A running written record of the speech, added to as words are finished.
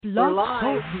Blog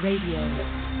Talk Radio.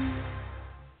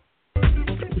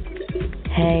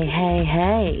 Hey, hey,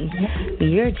 hey.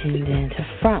 You're tuned in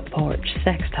to Front Porch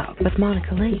Sex Talk with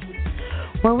Monica Lee,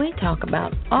 where we talk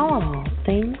about all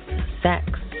things sex,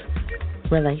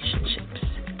 relationships,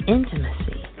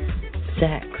 intimacy,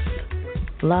 sex,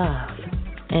 love,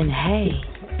 and hey,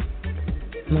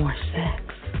 more sex.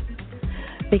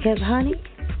 Because, honey,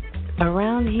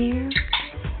 around here,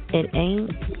 it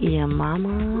ain't your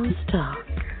mama's talk.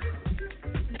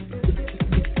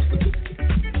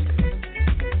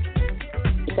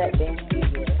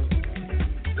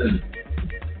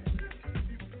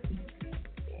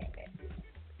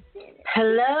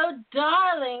 Hello,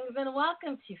 darlings, and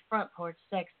welcome to Front Porch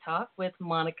Sex Talk with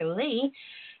Monica Lee.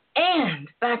 And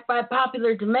back by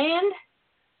popular demand,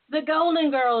 the Golden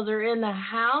Girls are in the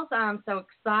house. I'm so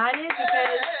excited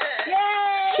because,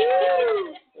 yay!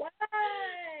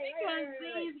 Because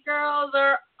these girls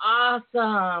are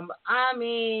awesome. I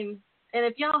mean, and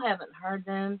if y'all haven't heard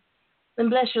them, then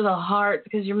bless your little heart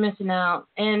because you're missing out.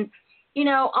 And, you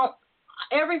know,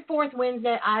 every fourth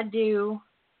Wednesday I do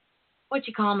what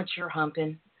you call mature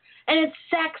humping. And it's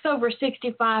sex over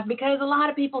 65 because a lot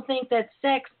of people think that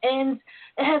sex ends,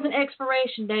 it has an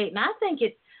expiration date. And I think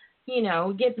it, you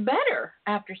know, gets better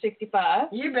after 65.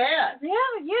 You bet.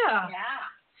 Yeah.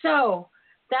 So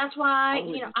that's why,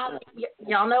 you know,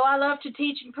 y'all know I love to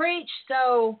teach and preach.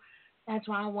 So that's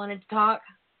why I wanted to talk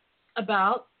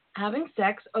about having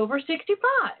sex over 65.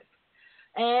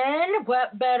 And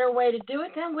what better way to do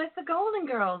it than with the Golden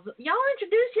Girls? Y'all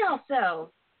introduce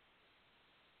yourselves.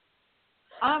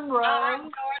 I'm Dorothy.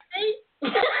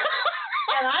 And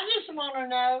I just want to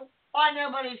know why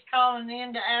nobody's calling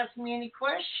in to ask me any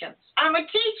questions. I'm a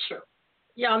teacher.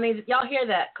 Y'all hear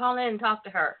that? Call in and talk to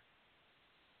her.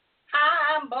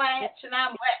 Hi, I'm Blanche, and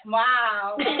I'm wet and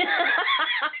wild.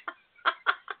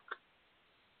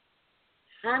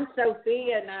 I'm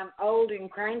Sophia, and I'm old and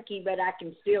cranky, but I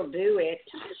can still do it.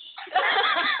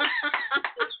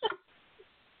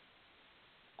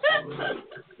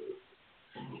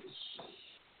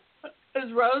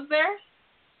 Is Rose there?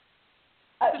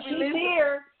 She's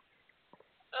here.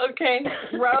 Okay,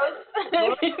 Rose.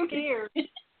 Rose's here.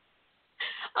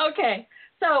 Okay,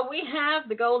 so we have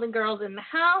the Golden Girls in the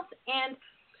house, and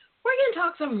we're going to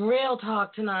talk some real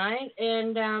talk tonight,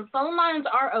 and phone lines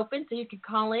are open, so you can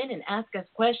call in and ask us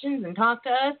questions and talk to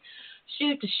us,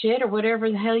 shoot the shit, or whatever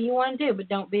the hell you want to do, but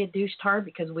don't be a douche tard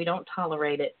because we don't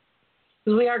tolerate it.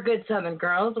 We are good Southern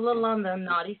girls, a little on the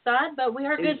naughty side, but we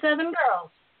are good Southern girls.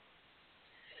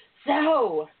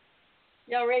 So,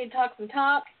 y'all ready to talk some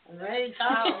talk? I'm ready to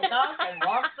talk and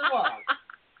walk the walk.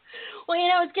 Well, you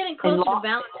know, it's getting close to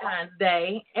Valentine's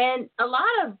Day, and a lot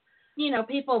of, you know,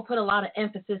 people put a lot of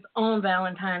emphasis on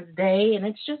Valentine's Day, and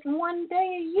it's just one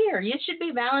day a year. It should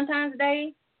be Valentine's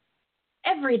Day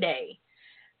every day.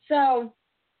 So,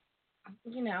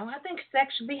 you know, I think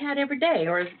sex should be had every day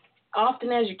or as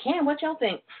often as you can. What y'all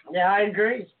think? Yeah, I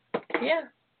agree. Yeah,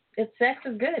 sex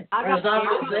is good.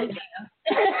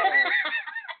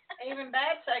 Even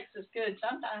bad sex is good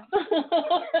sometimes.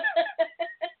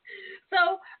 So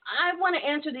I want to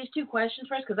answer these two questions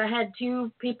first because I had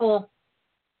two people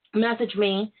message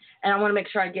me, and I want to make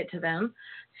sure I get to them.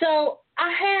 So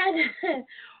I had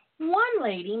one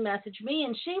lady message me,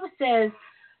 and she says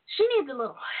she needs a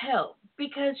little help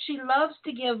because she loves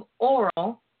to give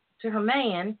oral to her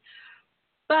man,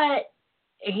 but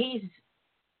he's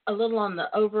a little on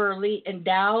the overly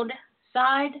endowed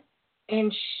side,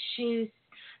 and she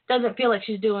doesn't feel like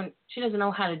she doesn't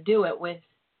know how to do it with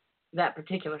that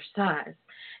particular size.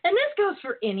 And this goes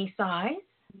for any size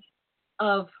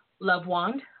of love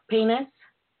wand, penis,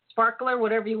 sparkler,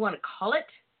 whatever you want to call it.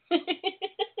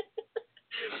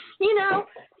 You know,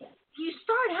 you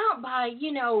start out by,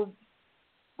 you know,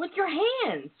 with your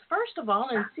hands, first of all,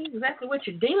 and see exactly what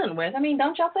you're dealing with. I mean,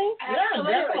 don't y'all think? Yeah,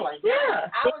 definitely. Yeah.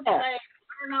 I would say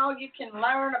learn all you can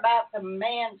learn about the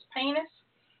man's penis.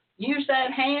 Use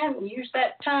that hand, use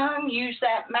that tongue, use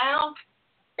that mouth.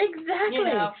 Exactly.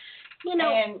 You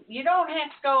know, and you don't have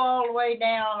to go all the way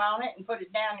down on it and put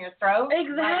it down your throat.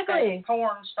 Exactly. Like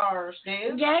porn stars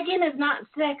do. Gagging is not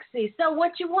sexy. So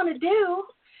what you want to do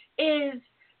is,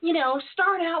 you know,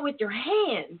 start out with your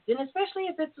hands. And especially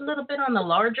if it's a little bit on the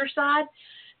larger side,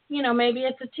 you know, maybe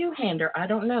it's a two-hander. I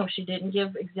don't know. She didn't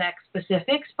give exact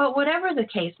specifics. But whatever the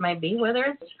case may be, whether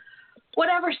it's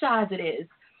whatever size it is,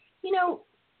 you know,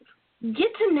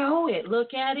 get to know it,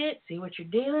 look at it, see what you're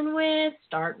dealing with,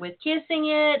 start with kissing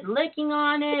it, licking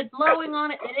on it, blowing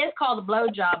on it. It is called a blow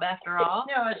job after all.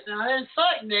 No, it's not. It's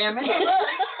suck, damn it.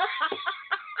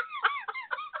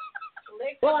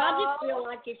 Well, I just feel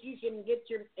like if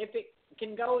it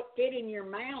can go fit in your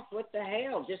mouth, what the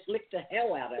hell? Just lick the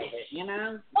hell out of it, you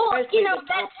know? Well, Especially you know, the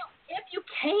top. if you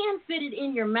can fit it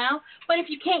in your mouth, but if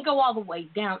you can't go all the way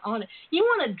down on it, you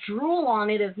want to drool on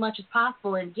it as much as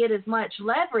possible and get as much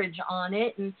leverage on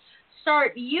it and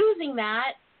start using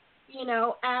that, you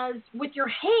know, as with your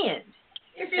hand.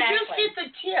 If you just get the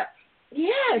tip.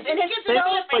 Yes, and If it's you so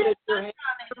just put on it,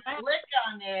 lick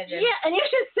on it. yeah, and you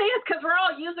should see us because we're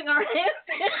all using our hands.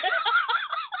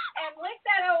 And lick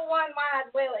that old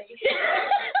one-eyed Willie.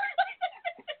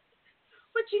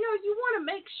 But, you know, you want to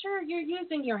make sure you're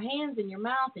using your hands and your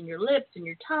mouth and your lips and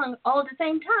your tongue all at the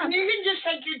same time. And you can just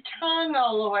take your tongue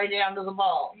all the way down to the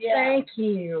balls. Yeah. Thank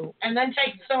you. And then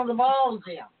take some of the balls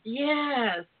in.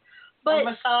 Yes. Or But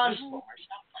massage them or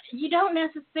something. you don't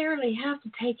necessarily have to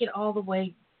take it all the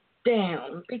way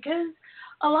down because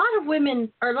a lot of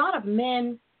women or a lot of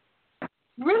men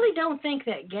really don't think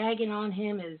that gagging on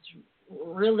him is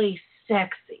really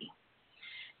sexy.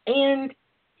 And,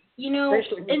 you know,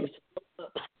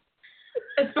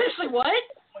 especially what?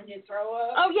 When you throw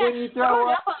up. Oh, yeah. When you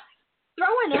throw up.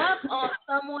 Throwing up on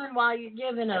someone while you're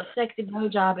giving a sexy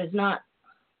blowjob is not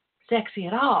sexy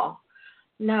at all.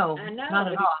 No, I know, not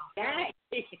at all.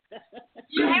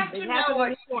 You have to know what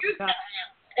you can handle.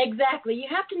 Exactly. You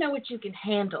have to know what you can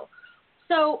handle.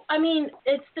 So, I mean,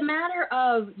 it's the matter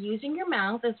of using your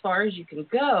mouth as far as you can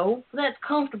go. That's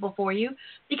comfortable for you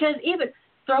because even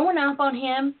throwing up on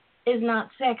him is not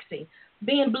sexy.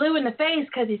 Being blue in the face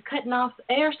because he's cutting off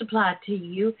the air supply to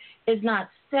you is not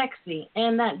sexy.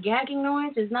 And that gagging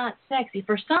noise is not sexy.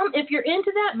 For some, if you're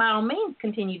into that, by all means,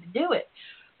 continue to do it.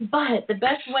 But the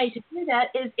best way to do that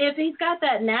is if he's got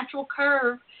that natural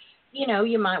curve, you know,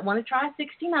 you might want to try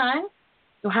 69.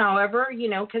 However, you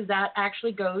know, because that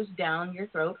actually goes down your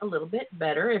throat a little bit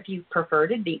better if you prefer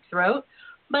to deep throat.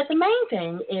 But the main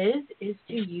thing is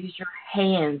to use your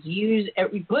hands. You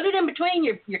put it in between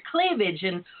your cleavage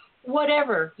and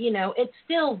whatever, you know, it's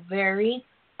still very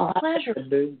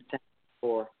pleasurable.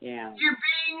 Yeah. You're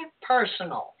being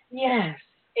personal. Yes.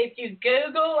 If you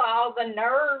Google all the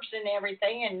nerves and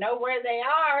everything and know where they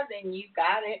are, then you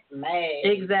got it made.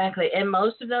 Exactly. And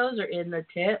most of those are in the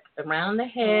tip, around the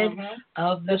head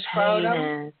of the scrotum.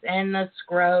 penis and the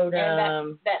scrotum.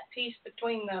 And that piece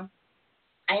between the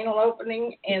anal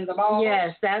opening and the balls.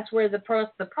 Yes, that's where the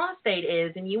prostate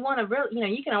is. And you want to really, you know,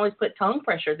 you can always put tongue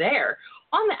pressure there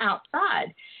on the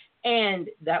outside. And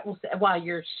that will, while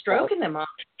you're stroking them off,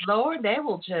 Lord, they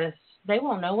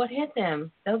won't know what hit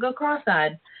them. They'll go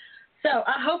cross-eyed. So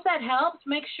I hope that helps.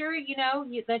 Make sure, you know,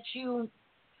 that you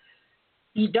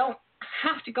don't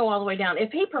have to go all the way down.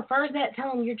 If he prefers that,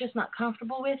 tell him you're just not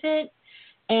comfortable with it.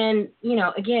 And, you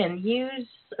know, again, use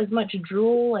as much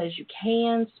drool as you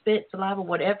can, spit, saliva,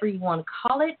 whatever you want to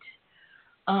call it,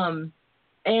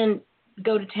 and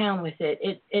go to town with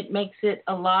it. It makes it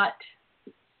a lot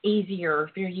easier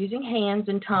if you're using hands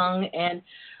and tongue. And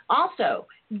also,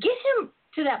 get him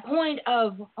to that point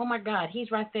of, oh, my God,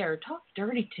 he's right there. Talk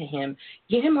dirty to him.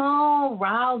 Get him all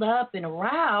riled up and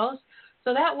aroused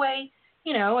so that way,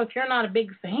 you know, if you're not a big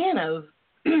fan of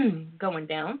going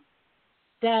down,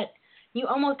 that you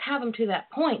almost have him to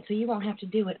that point so you won't have to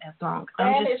do it as long.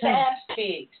 Grab his ass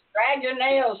cheeks. Drag your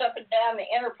nails up and down the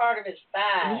inner part of his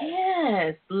thigh.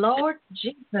 Yes, Lord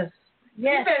Jesus.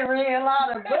 Yes. You've been reading a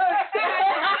lot of books.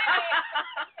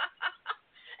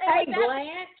 Hey,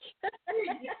 Blanche.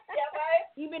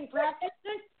 You been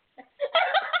practicing?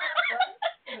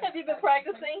 Have you been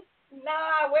practicing? No,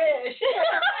 I wish.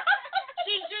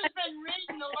 She's just been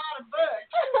reading a lot of books.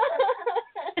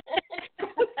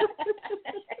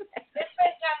 It's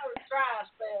been kind of a dry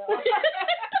spell.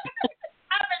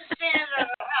 I've been standing at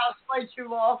the house way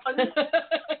too often.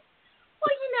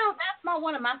 Well, you know, that's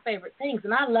one of my favorite things,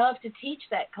 and I love to teach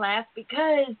that class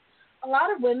because a lot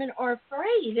of women are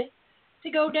afraid to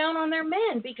go down on their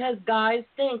men because guys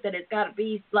think that it's got to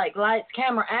be like lights,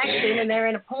 camera, action, and they're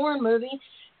in a porn movie,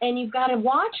 and you've got to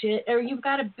watch it, or you've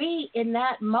got to be in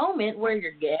that moment where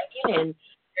you're gagging and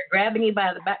they're grabbing you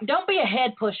by the back. Don't be a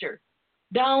head pusher.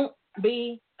 Don't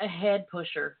be a head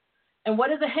pusher. And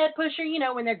what is a head pusher? You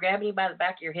know, when they're grabbing you by the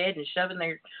back of your head and shoving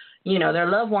their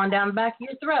loved one down the back of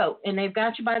your throat, and they've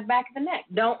got you by the back of the neck.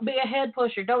 Don't be a head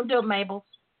pusher. Don't do it, Mabel.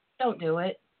 Don't do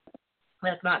it.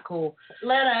 That's not cool.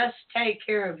 Let us take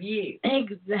care of you.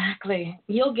 Exactly.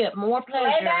 You'll get more pleasure.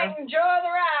 Lay back and enjoy the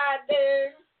ride,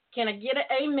 dude. Can I get an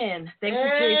amen? Thank you,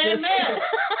 Amen. Jesus.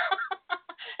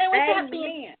 And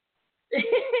Amen.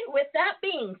 with that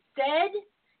being said,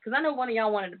 because I know one of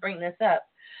y'all wanted to bring this up,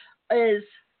 is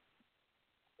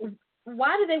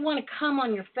why do they want to come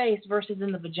on your face versus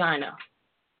in the vagina?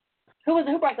 Who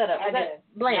brought that up? I Was that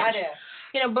did. Blanche? I did.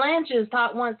 Blanche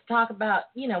wants to talk about,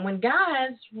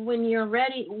 when you're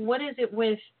ready, what is it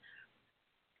with,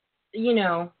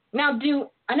 now do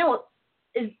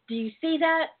you see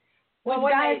that? Well,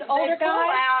 when guys, they older pull guys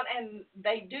out and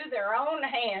they do their own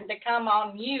hand to come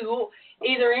on you,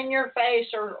 either in your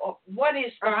face or what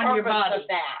is the purpose of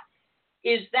that?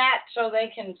 Is that so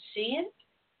they can see it?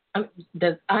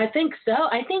 I think so.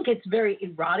 I think it's very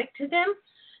erotic to them.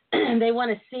 They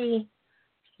want to see,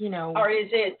 Or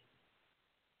is it?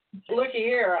 Looky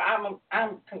here, I'm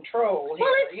control here.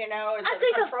 Well, is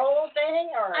it a control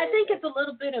thing, or I think it's a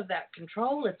little bit of that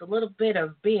control. It's a little bit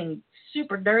of being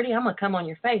super dirty. I'm gonna come on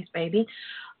your face, baby.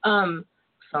 Some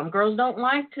girls don't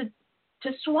like to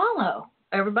swallow.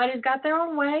 Everybody's got their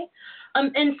own way.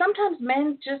 And sometimes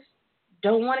men just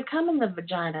don't want to come in the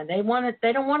vagina. They don't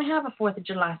want to have a 4th of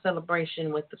July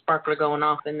celebration with the sparkler going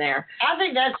off in there. I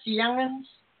think that's youngins.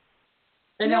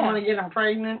 They don't want to get them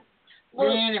pregnant. Well,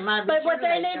 it might be but too what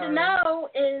they late need to know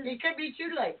is it could be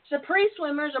too late. the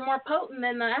pre-swimmers are more potent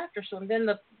than the after-swim, than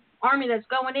the army that's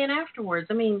going in afterwards.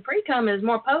 I mean, pre-cum is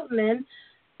more potent than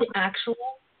the actual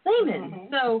semen.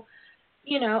 Mm-hmm. So,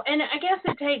 and I guess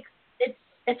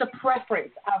it's a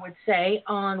preference, I would say,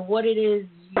 on what it is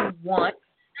you want.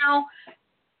 Now,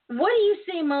 what do you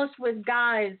see most with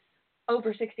guys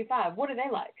over 65? What do they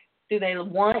like? Do they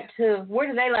want to, what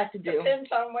do they like to do? Depends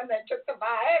on when they took the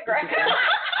Viagra.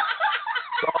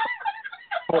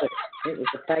 It was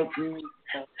a fake news.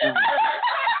 Well,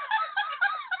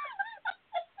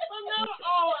 not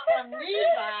all of them need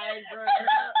Viagra.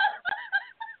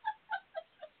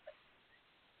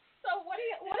 So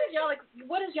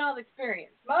what is y'all's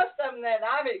experience? Most of them that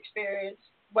I've experienced,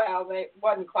 well, they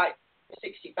wasn't quite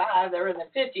 65. They were in the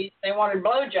 50s. They wanted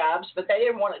blowjobs, but they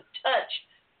didn't want to touch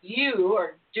you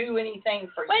or do anything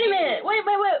for you. Wait a minute.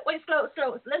 Wait,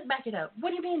 slow. Let's back it up. What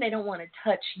do you mean they don't want to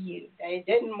touch you? They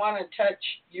didn't want to touch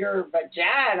your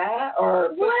vagina or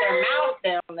put their mouth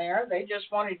down there. They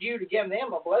just wanted you to give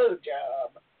them a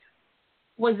blowjob.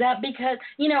 Was that because,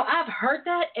 I've heard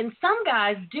that, and some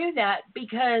guys do that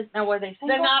because, now were they single?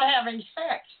 They're not having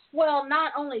sex. Well,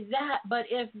 not only that, but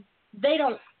if they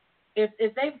don't, if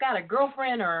they've got a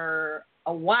girlfriend or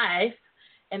a wife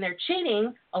and they're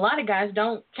cheating, a lot of guys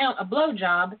don't count a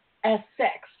blowjob as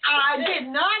sex. I did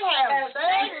not have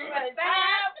sex with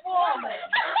that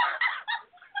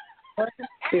woman.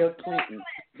 Bill Clinton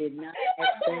did not have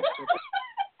sex with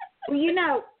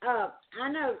her. Well, I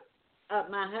know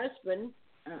my husband,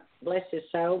 bless his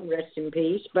soul, rest in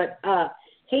peace, but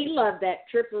he loved that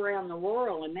trip around the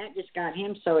world, and that just got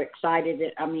him so excited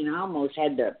that, I almost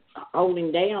had to hold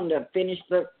him down to finish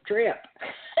the trip.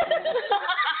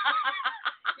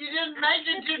 You didn't make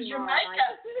it to Jamaica.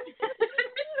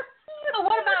 So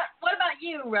what about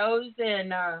you, Rose,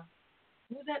 and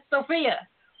who's that, Sophia?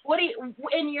 What do you,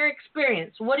 in your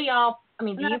experience, what do y'all? Do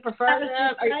you prefer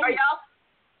them?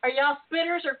 Are y'all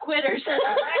spitters or quitters?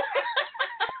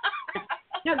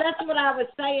 No, that's what I was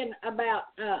saying about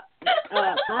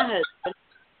my husband,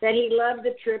 that he loved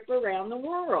the trip around the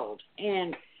world,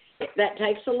 and that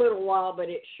takes a little while, but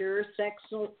it sure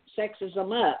sexes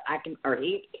them up.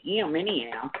 Him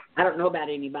anyhow. I don't know about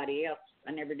anybody else.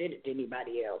 I never did it to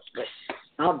anybody else, but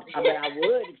I would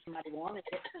if somebody wanted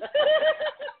it.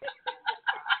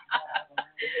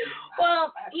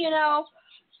 Well,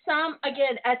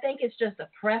 I think it's just a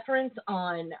preference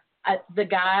on the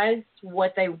guys,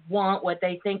 what they want, what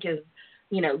they think is,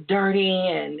 dirty,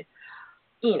 and,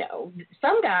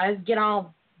 some guys get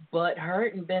all butt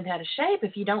hurt and bent out of shape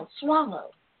if you don't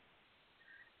swallow.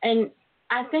 And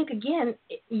I think, again,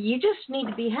 you just need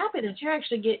to be happy that you're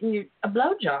actually getting a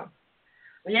blowjob.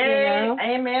 Yeah,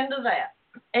 amen to that.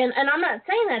 And I'm not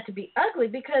saying that to be ugly,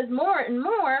 because more and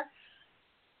more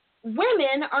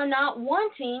women are not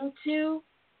wanting to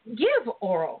give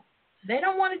oral. They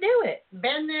don't want to do it.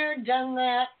 Been there, done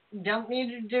that. Don't need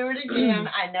to do it again.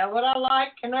 I know what I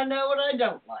like, and I know what I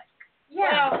don't like.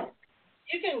 Yeah. Well,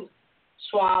 you can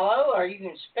swallow, or you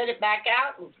can spit it back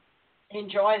out and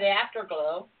enjoy the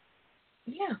afterglow.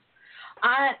 Yeah.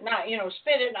 Not,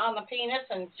 spit it on the penis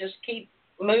and just keep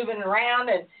moving around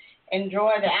and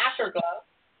enjoy the afterglow.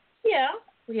 Yeah.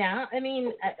 Yeah.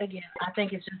 Again, I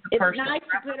think it's just a personal. It's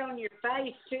nice to put on your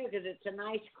face, too, because it's a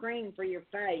nice cream for your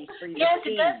face, for your yes,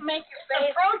 skin. it does make your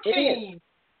face. Protein.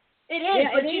 It is.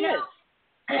 Yeah, but it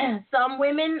is. Some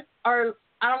women are,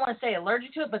 I don't want to say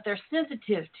allergic to it, but they're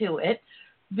sensitive to it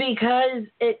because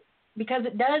it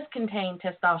does contain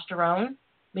testosterone.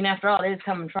 After all, it is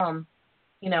coming from,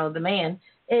 the man.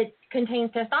 It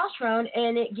contains testosterone,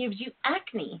 and it gives you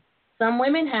acne. Some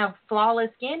women have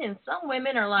flawless skin, and some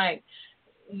women are like,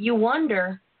 you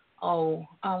wonder,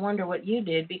 I wonder what you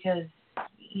did, because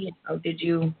Did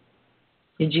you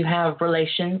have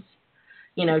relations?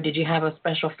 Did you have a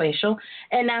special facial?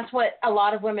 And that's what a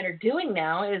lot of women are doing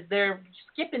now is they're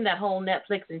skipping that whole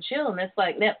Netflix and chill. And it's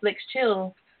like Netflix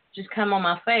chill, just come on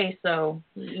my face. So,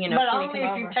 But only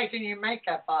if you're taking your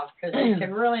makeup off because it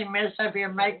can really mess up your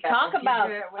makeup. Talk about,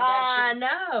 I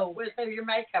know. With your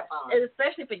makeup on.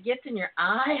 Especially if it gets in your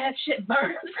eye, that shit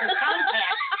burns.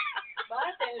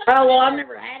 Oh, well, I've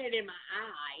never had it in my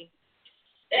eye.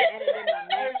 I had it in my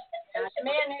mouth. There's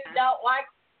men who don't like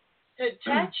to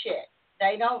touch it.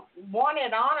 They don't want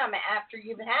it on them after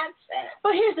you've had sex.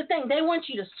 But here's the thing: they want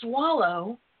you to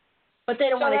swallow, but they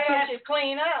don't want to kiss you. To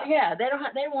clean up. Yeah, they don't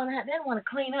want to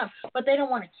clean up, but they don't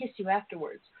want to kiss you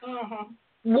afterwards. Mm-hmm.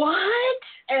 What?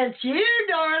 It's you,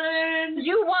 darling.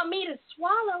 You want me to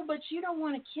swallow, but you don't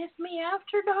want to kiss me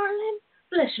after, darling?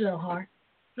 Bless your little heart.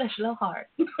 Bless your little heart.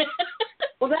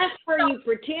 Well, that's where you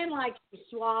pretend like you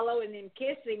swallow and then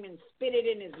kiss him and spit it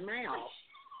in his mouth.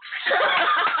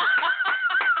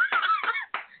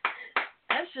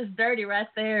 That's just dirty right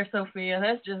there, Sophia.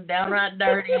 That's just downright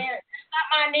dirty. Something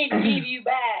I need to give you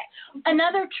back.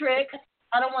 Another trick,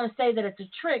 I don't want to say that it's a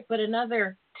trick, but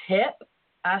another tip,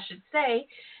 I should say,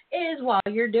 is while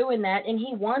you're doing that and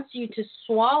he wants you to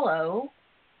swallow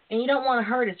and you don't want to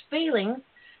hurt his feelings,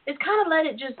 is kind of let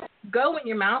it just go in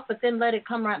your mouth, but then let it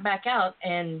come right back out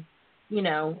and,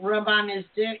 rub on his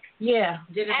dick. Yeah.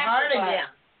 Did it hard again?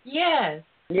 Yes.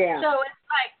 Yeah. So it's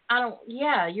like,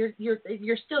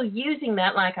 you're still using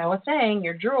that, like I was saying,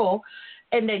 your drool,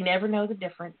 and they never know the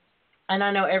difference. And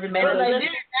I know every man. Well, they do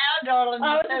now, darling.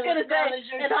 I was just going to say,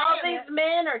 and all these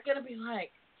men are going to be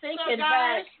like, thinking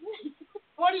back.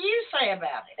 What do you say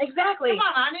about it? Exactly. Come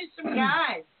on, I need some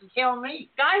guys to tell me.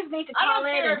 Guys need to call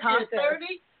in and talk to us. I don't care if you're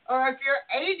 30 or if you're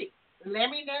 80.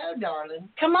 Let me know, darling.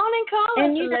 Come on and call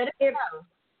and us you and know, let us know.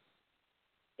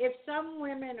 If some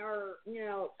women are,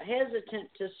 hesitant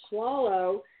to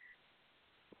swallow,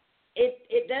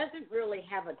 it doesn't really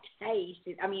have a taste.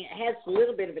 It has a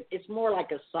little bit of it. It's more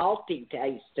like a salty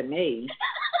taste to me.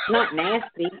 Not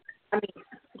nasty.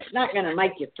 It's not going to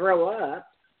make you throw up.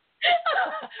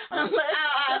 Unless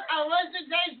it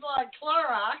tastes like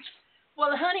Clorox.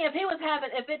 Well, honey, if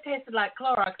it tasted like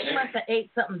Clorox, he must have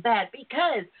ate something bad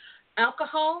because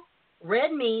alcohol,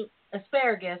 red meat,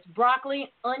 asparagus,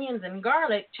 broccoli, onions, and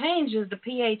garlic changes the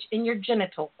pH in your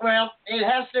genitals. Well, it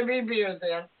has to be beer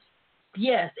then.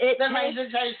 Yes, that makes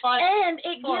it taste like and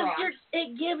Clorox.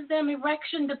 it gives them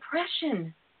erection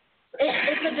depression.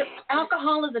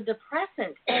 Alcohol is a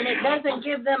depressant, and it doesn't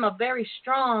give them a very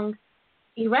strong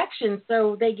erection,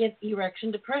 so they get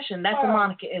erection depression. That's a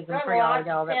Monica-ism for y'all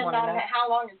that want to know. How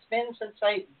long it's been since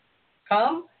they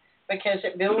come, because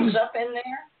it builds up in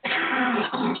there.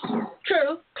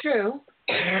 True.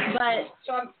 But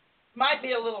so it might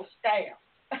be a little stale.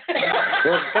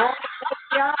 Well, God,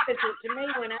 the opposite to me.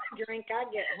 When I drink, I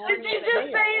get horny. Did you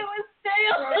just say it was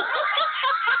stale?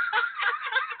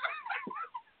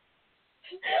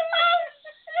 Oh,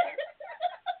 shit.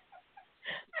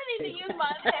 I need to use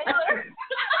my inhaler.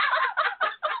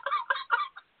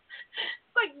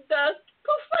 It's like dust.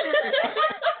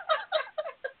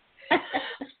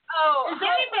 Is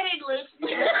anybody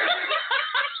listening?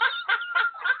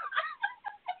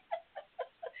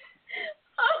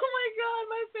 Oh my God,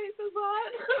 my face is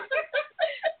hot.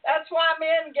 That's why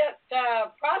men get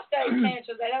prostate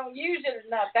cancer. They don't use it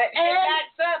enough. That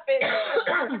backs up in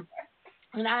there.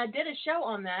 And I did a show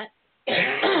on that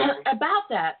about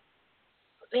that.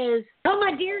 Oh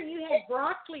my dear, you had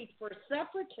broccoli for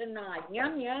supper tonight.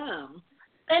 Yum yum.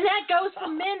 And that goes for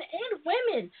men and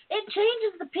women. It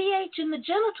changes the pH in the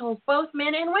genitals, both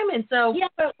men and women. So yeah,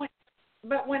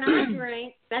 but when I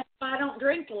drink, that's why I don't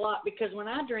drink a lot, because when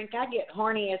I drink, I get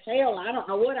horny as hell. I don't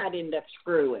know what I'd end up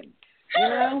screwing.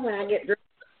 When I get drunk.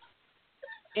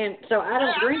 And so I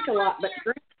don't drink a lot, but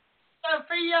drink.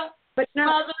 Sophia, but no,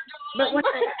 Mother, but when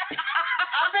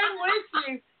I've been with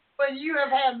you, but you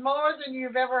have had more than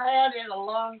you've ever had in a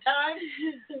long time.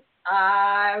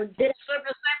 I did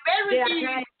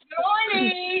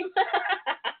joining.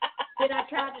 Did I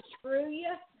try to screw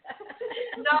you?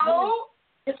 No.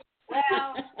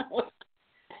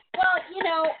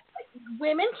 Well,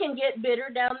 women can get bitter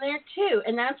down there too,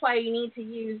 and that's why you need to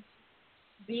use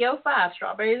BO5,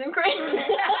 strawberries and cream.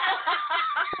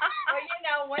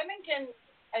 Well, women can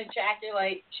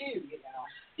ejaculate too,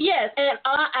 Yes, and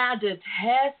I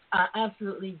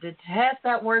absolutely detest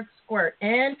that word squirt.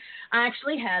 And I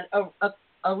actually had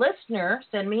a listener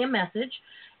send me a message,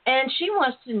 and she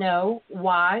wants to know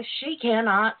why she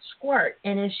cannot squirt,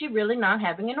 and is she really not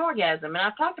having an orgasm? And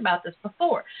I've talked about this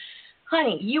before.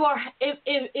 honey, you are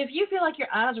if you feel like your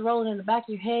eyes are rolling in the back of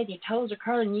your head, your toes are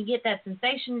curling, you get that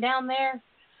sensation down there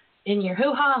in your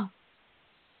hoo-ha,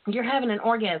 you're having an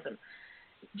orgasm.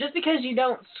 Just because you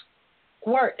don't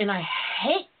squirt, and I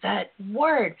hate that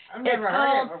word. I've never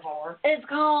heard it before. It's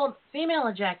called female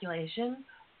ejaculation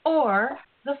or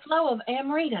the flow of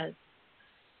amritas.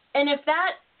 And if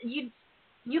that, you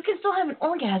can still have an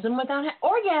orgasm without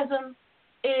orgasm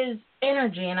is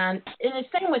energy, and it's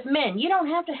the same with men. You don't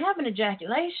have to have an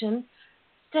ejaculation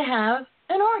to have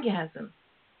an orgasm.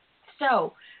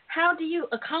 So how do you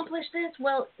accomplish this?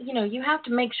 Well, you have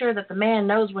to make sure that the man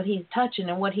knows what he's touching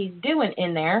and what he's doing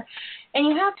in there, and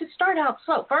you have to start out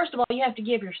slow. First of all, you have to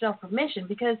give yourself permission,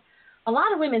 because a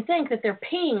lot of women think that they're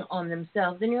peeing on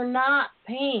themselves, and you're not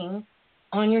peeing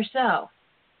on yourself.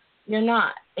 You're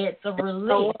not. It's a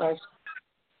release.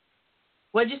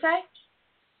 What'd you say?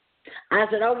 I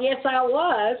said, oh, yes, I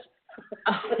was.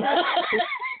 Well,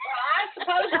 I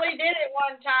supposedly did it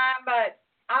one time, but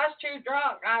I was too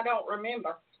drunk. I don't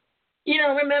remember. You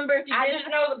don't remember if you I did? just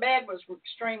know the bed was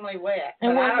extremely wet.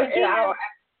 And but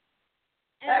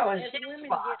That was as his women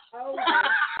spot. get older,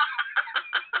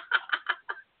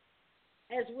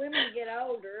 as women get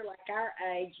older, like our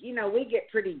age, we get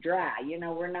pretty dry.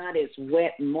 We're not as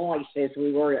wet and moist as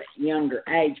we were at younger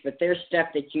age, but there's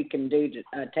stuff that you can do to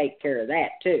take care of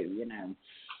that too,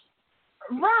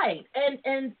 Right. And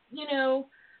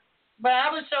But I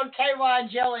was told KY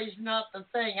jelly's not the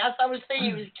thing. I was thinking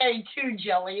it was K2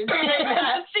 jelly. It's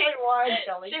KY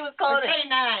jelly. She was calling it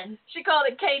K9. She called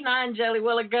it K9 jelly a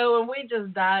while ago, and we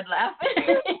just died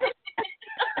laughing.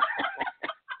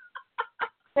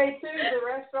 K2 is a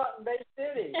restaurant in Bay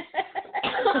City.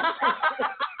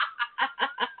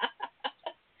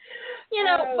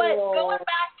 But going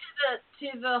back to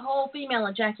the whole female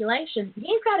ejaculation,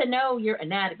 he's got to know your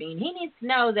anatomy, and he needs to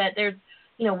know that there's,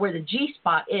 where the G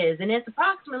spot is, and it's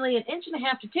approximately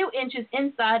 1.5 to 2 inches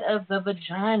inside of the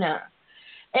vagina.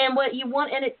 And what you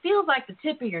want, and it feels like the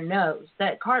tip of your nose,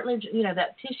 that cartilage,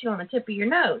 that tissue on the tip of your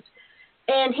nose.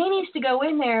 And he needs to go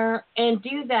in there and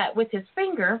do that with his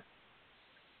finger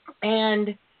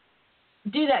and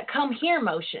do that come here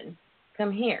motion.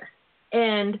 Come here.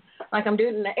 And like I'm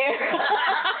doing it in the air.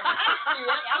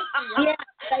 Yeah,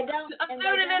 they don't. I'm and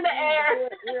doing they it in don't the air. Do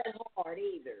it real hard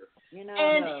either.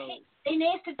 And he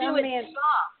needs to do Some it men-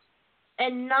 soft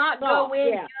and not Soft, go in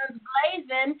yeah. guns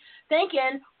blazing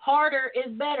thinking harder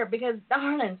is better, because,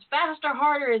 darlings, faster,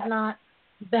 harder is not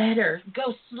better.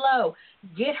 Go slow.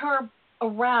 Get her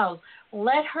aroused.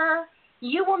 Let her,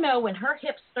 you will know when her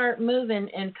hips start moving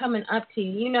and coming up to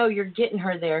you, you're getting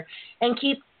her there. And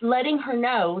keep letting her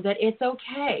know that it's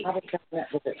okay.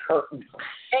 It's hurting.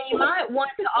 And you might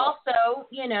want to also,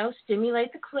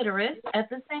 stimulate the clitoris at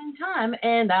the same time,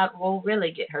 and that will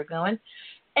really get her going.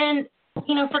 And,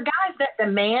 for guys that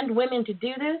demand women to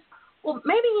do this, well,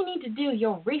 maybe you need to do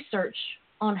your research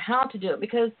on how to do it,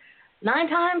 because 9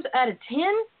 times out of 10,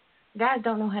 guys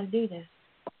don't know how to do this.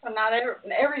 Well, not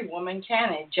every woman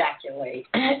can ejaculate.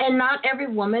 And not every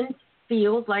woman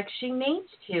feels like she needs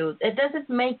to. It doesn't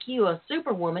make you a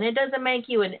superwoman. It doesn't make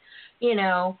you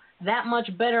that much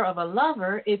better of a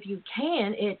lover if you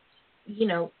can.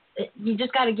 You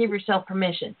just got to give yourself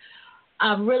permission.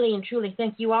 I really and truly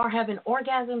think you are having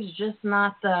orgasms, just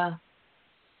not the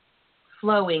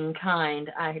flowing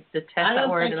kind. I detest that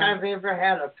word. I don't think I've ever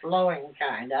had a flowing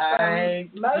kind.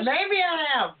 Maybe I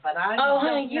have, but I don't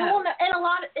honey, you know. will know. And a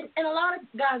lot of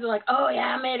guys are like, oh yeah,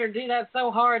 I made her do that so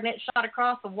hard, and it shot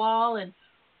across the wall and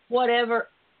whatever.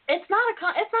 It's not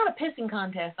a pissing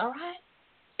contest, all right?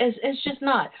 It's just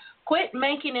not. Quit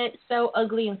making it so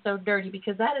ugly and so dirty,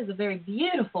 because that is a very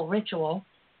beautiful ritual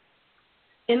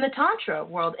in the Tantra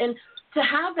world. And to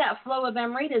have that flow of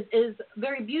amritas is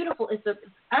very beautiful. It's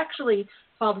actually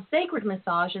called a sacred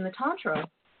massage in the Tantra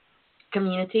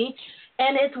community.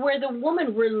 And it's where the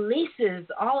woman releases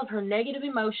all of her negative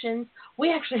emotions.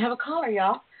 We actually have a caller,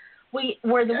 y'all.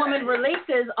 Where the woman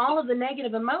releases all of the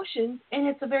negative emotions, and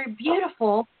it's a very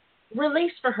beautiful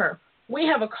release for her. We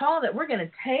have a call that we're going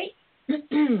to take.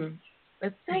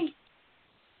 Let's see.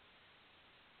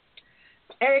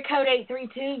 Area code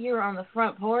 832, you're on the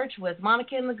front porch with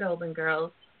Monica and the Golden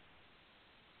Girls.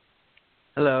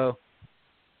 Hello.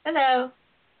 Hello.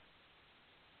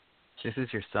 This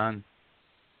is your son.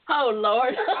 Oh,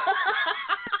 Lord. I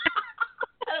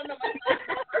don't know my son's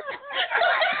number.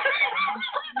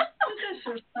 This is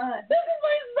your son. This is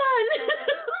my son.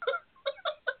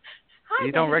 Hi,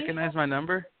 You don't baby. recognize my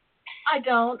number? I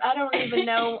don't even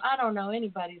know. I don't know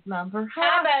anybody's number.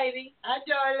 Hi, baby. Hi,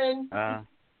 darling. Hello.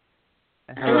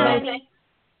 Hi,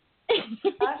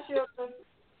 children.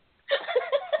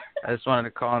 I just wanted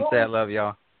to call and say I love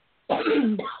y'all.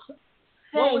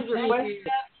 What was your Thank question?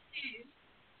 you.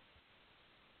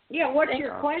 Yeah, what's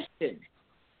your question?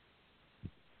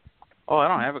 Oh, I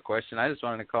don't have a question. I just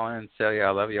wanted to call in and tell you I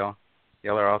love y'all.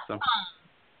 Y'all are awesome.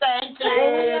 Thank We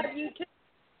you. love you too.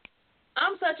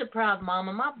 I'm such a proud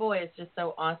mama. My boy is just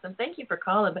so awesome. Thank you for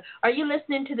calling. But are you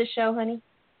listening to the show, honey?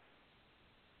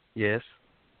 Yes.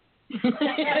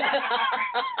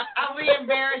 Are we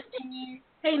embarrassing you?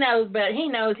 He knows, but he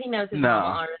knows his No.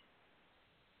 mama already.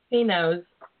 He knows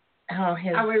how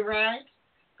his. Are we right?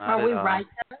 Not Are at we all. right?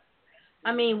 Though?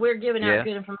 I mean, we're giving Yeah. out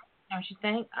good information. Don't you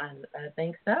think? I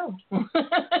think so.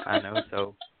 I know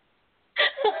so.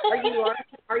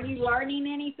 Are you learning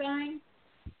anything?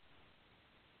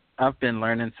 I've been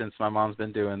learning since my mom's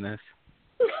been doing this.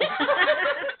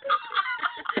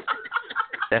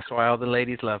 That's why all the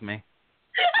ladies love me.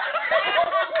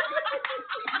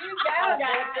 You got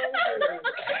it.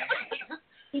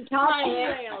 He talks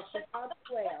well. She talks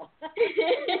well.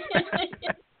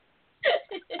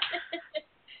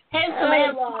 Handsome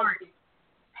and smart.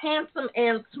 Handsome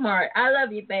and smart. I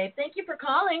love you, babe. Thank you for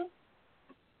calling.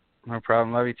 No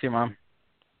problem. Love you too, Mom.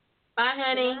 Bye,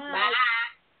 honey.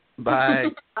 Bye.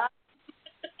 Bye,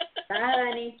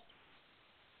 honey.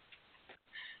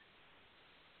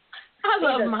 I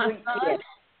love He's a my sweet son. kid.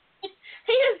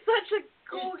 He is such a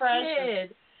cool He's precious.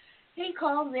 kid. He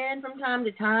calls in from time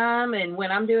to time, and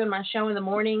when I'm doing my show in the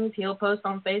mornings, he'll post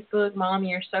on Facebook, "Mom,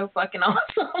 you're so fucking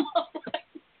awesome."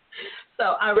 So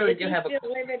I really do have a. Is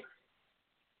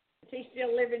he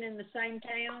still living in the same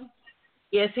town?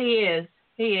 Yes, he is.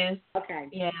 He is. Okay.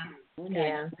 Yeah. Okay.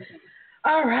 Yeah.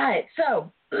 All right.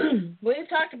 So we've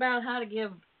talked about how to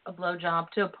give a blowjob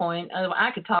to a point. I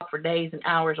could talk for days and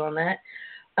hours on that.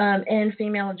 And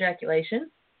female ejaculation.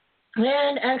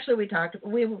 And actually,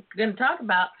 we were going to talk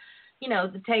about,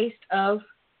 the taste of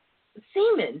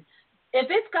semen. If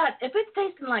it's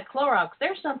tasting like Clorox,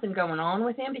 there's something going on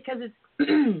with him, because it's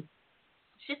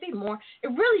should be more. It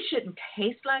really shouldn't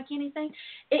taste like anything.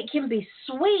 It can be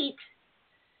sweet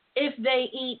if they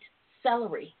eat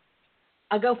celery.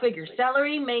 I go figure.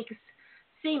 Celery makes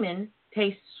semen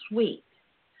taste sweet.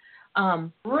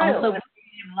 Really? Also,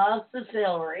 Lots of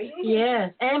celery.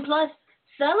 yes, and plus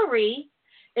celery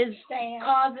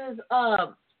causes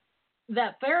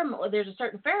that pheromone. There's a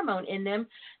certain pheromone in them.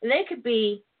 They could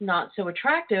be not so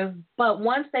attractive, but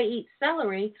once they eat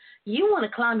celery, you want to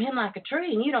climb him like a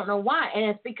tree, and you don't know why, and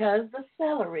it's because the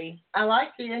celery. I like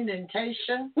the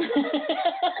indentation.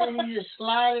 And you just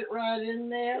slide it right in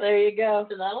there. There you go.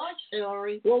 Because I like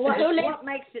celery. Well, what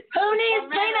makes it? Who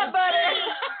needs peanut butter? butter?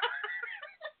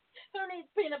 Who needs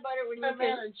peanut butter when you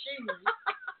Banana can? cheese.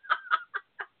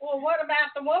 Well, what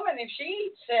about the woman if she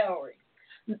eats celery?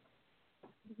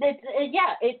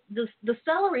 The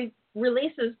celery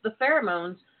releases the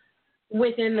pheromones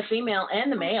within the female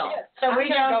and the male. So I'm we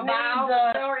gonna don't go buy all need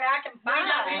the the celery I can we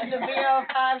don't need the buy.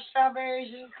 VO5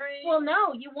 strawberries and cream. Well,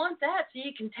 no, you want that so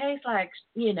you can taste like,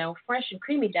 fresh and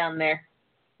creamy down there.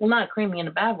 Well, not creamy in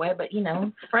a bad way, but,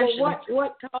 fresh. Well,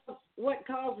 what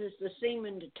causes the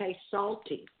semen to taste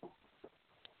salty?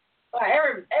 Well,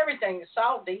 everything is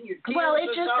salty. Your tears Well, it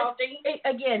are just salty.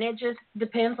 it just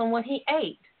depends on what he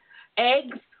ate.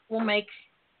 Eggs will make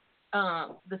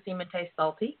the semen taste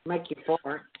salty. Make you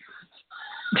fart.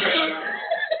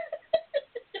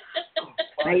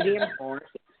 Made him fart.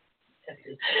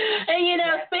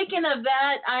 And speaking of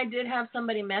that, I did have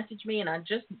somebody message me, and I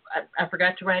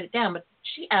forgot to write it down, but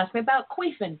she asked me about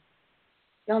queefing.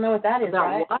 Y'all know what that is, About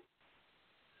right? what?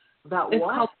 About It's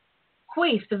what? called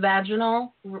queef, the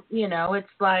vaginal. It's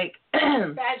like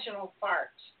Vaginal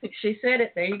farts. she said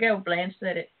it. There you go. Blanche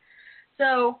said it.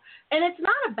 So, and it's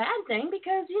not a bad thing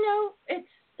because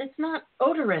it's not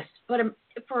odorous, but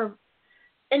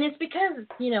and it's because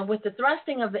with the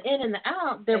thrusting of the in and the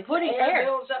out, they're putting air.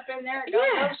 Builds up in there. It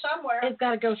gotta go somewhere. It's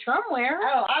got to go somewhere.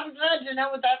 Oh, I'm glad you know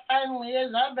what that finally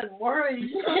is. I've been worried.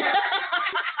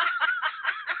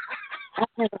 I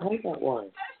never heard that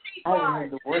word. I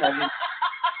don't know the word. I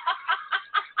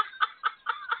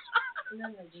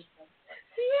just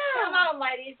Come on,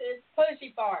 ladies. It's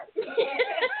pussy fart.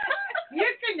 You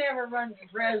can never run for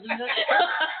president.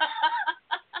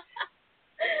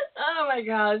 Oh my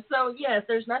God. So yes,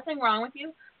 there's nothing wrong with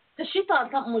you, because she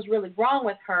thought something was really wrong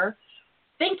with her,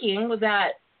 thinking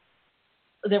that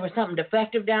there was something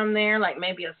defective down there, like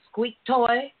maybe a squeak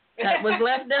toy that was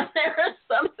left down there or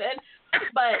something.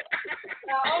 But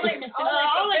only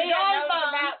only knows God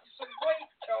about squeak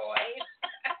toys.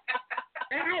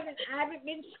 I haven't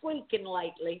been squeaking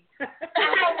lately.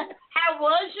 How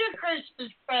was your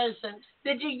Christmas present?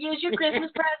 did you use your Christmas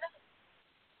present?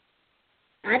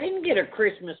 I didn't get a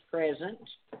Christmas present.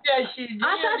 Yes, you did.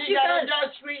 I thought you got got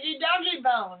a sweetie doggy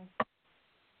bone.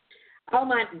 Oh,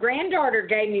 my granddaughter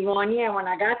gave me one. Yeah, when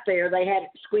I got there, they had a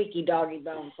squeaky doggy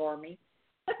bone for me.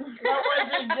 What was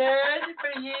it good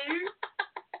for you?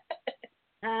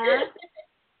 Huh?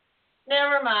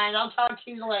 Never mind. I'll talk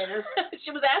to you later.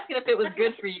 She was asking if it was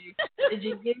good for you. Did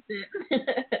you get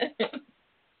it?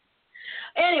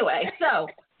 Anyway, so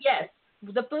yes,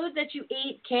 the food that you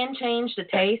eat can change the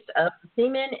taste of the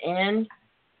semen and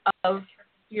of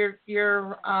your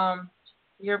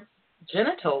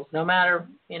genitals, no matter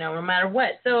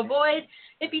what. So avoid,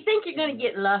 if you think you're going to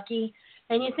get lucky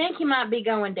and you think you might be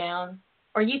going down,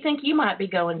 or you think you might be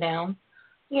going down,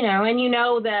 and you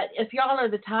know that if y'all are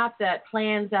the type that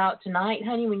plans out tonight,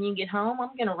 honey, when you get home,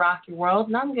 I'm going to rock your world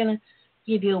and I'm going to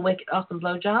give you a wicked awesome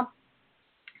blowjob.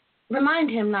 Remind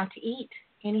him not to eat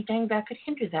anything that could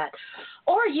hinder that.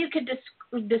 Or you could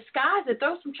disguise it.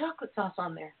 Throw some chocolate sauce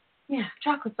on there. Yeah,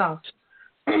 chocolate sauce.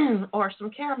 Or some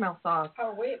caramel sauce.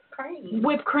 Or whipped cream.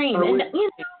 Whipped cream. Or And,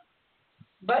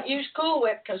 But use Cool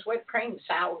Whip because whipped cream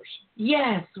sours.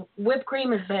 yes, whipped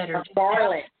cream is better. Or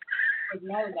garlic. I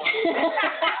know that.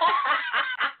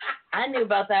 I knew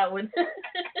about that one.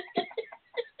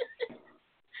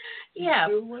 Yeah,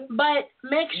 but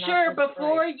make sure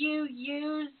before you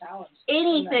use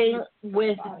anything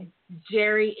with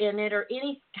dairy in it or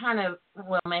any kind of,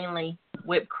 well, mainly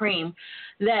whipped cream,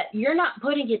 that you're not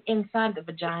putting it inside the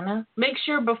vagina. Make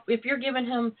sure if you're giving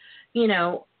him,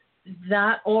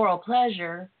 that oral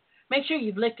pleasure, make sure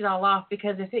you've licked it all off,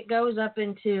 because if it goes up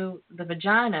into the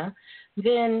vagina,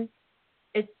 then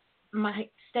it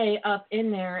might stay up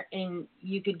in there and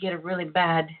you could get a really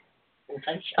bad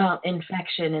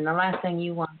infection, and the last thing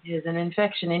you want is an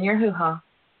infection in your hoo-ha.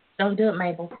 Don't do it,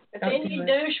 Mabel. But Don't then do you it.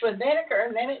 douche with vinegar,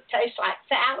 and then it tastes like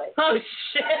salad. Oh,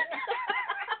 shit.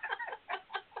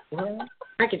 Well,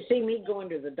 I could see me going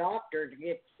to the doctor to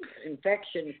get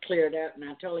infection cleared up, and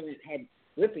I told him it had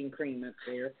whipping cream up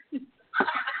there.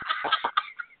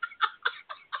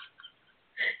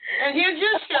 And he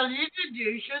just told you to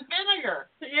douche with vinegar.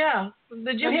 Yeah.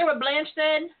 Did you hear what Blanche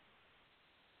said?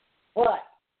 What?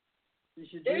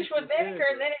 Douche with vinegar,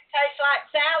 and then it tastes like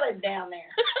salad down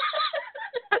there.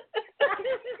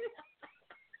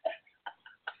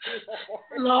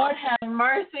 Lord have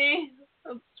mercy.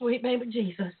 Oh, sweet baby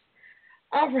Jesus.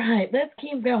 All right, let's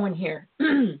keep going here.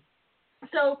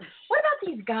 So, what about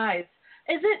these guys?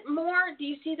 Is it more, do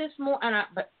you see this more,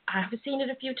 but I've seen it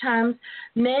a few times,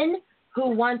 men who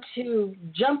want to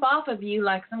jump off of you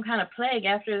like some kind of plague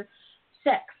after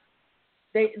sex.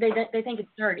 They think it's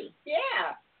dirty.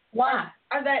 Yeah. Why?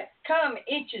 Or that cum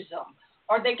itches them.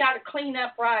 Or they got to clean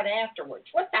up right afterwards.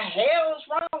 What the hell is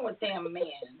wrong with them men?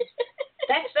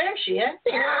 That's their shit.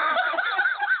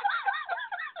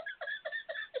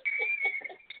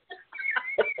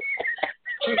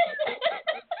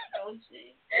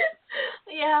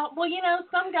 Yeah, well,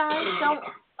 some guys don't,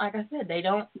 like I said,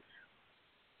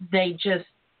 they just,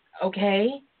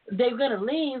 okay, they're going to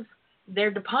leave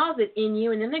their deposit in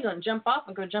you, and then they're going to jump off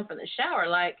and go jump in the shower,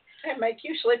 like. And make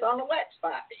you sleep on the wet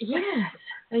spot. Yes,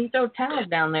 and you throw towels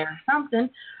down there or something.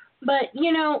 But,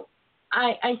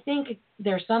 I think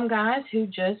there's some guys who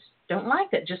just don't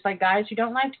like that, just like guys who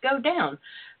don't like to go down.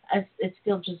 It's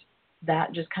still just,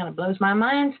 that just kind of blows my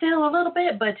mind still a little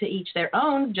bit, but to each their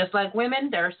own. Just like women,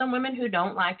 there are some women who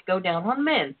don't like to go down on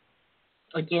men.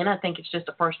 Again, I think it's just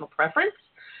a personal preference.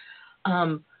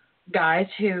 Guys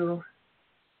who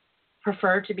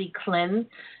prefer to be cleansed,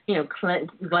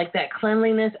 like that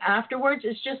cleanliness afterwards.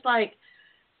 It's just like,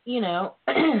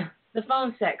 the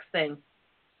phone sex thing.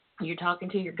 You're talking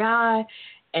to your guy,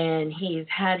 and he's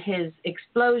had his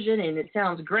explosion, and it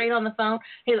sounds great on the phone.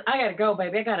 He's, I got to go,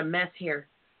 baby. I got a mess here.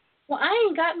 Well, I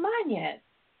ain't got mine yet.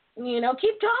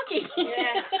 Keep talking.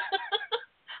 Yeah.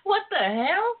 What the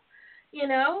hell?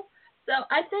 So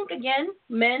I think, again,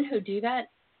 men who do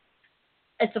that,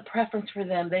 it's a preference for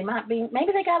them. They might be,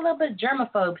 maybe they got a little bit of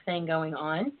germaphobe thing going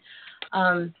on.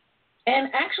 And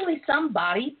actually some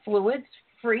body fluids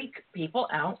freak people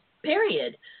out,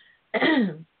 period.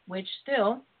 Which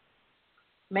still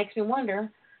makes me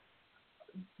wonder,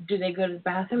 do they go to the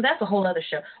bathroom? That's a whole other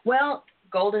show. Well,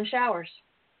 golden showers.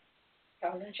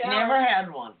 Golden shower. Never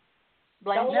had one.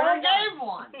 Don't Never want gave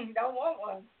one. Don't want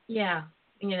one. Yeah.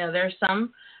 There's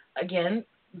some, again,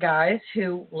 guys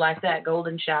who like that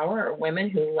golden shower, or women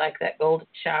who like that golden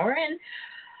shower. And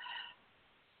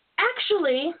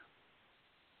actually,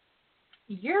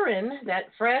 urine, that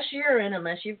fresh urine,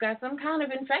 unless you've got some kind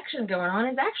of infection going on,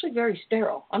 is actually very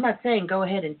sterile. I'm not saying go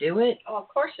ahead and do it. Oh, of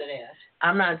course it is.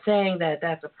 I'm not saying that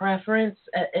that's a preference.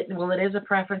 It is a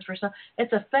preference for some.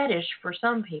 It's a fetish for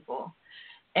some people.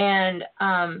 And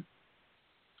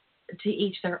to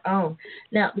each their own.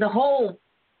 Now,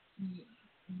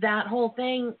 that whole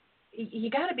thing, you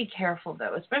got to be careful,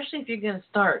 though, especially if you're going to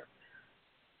start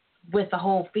with the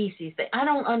whole feces thing. I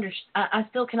don't understand. I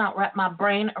still cannot wrap my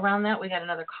brain around that. We got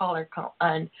another caller call,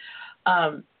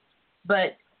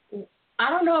 but I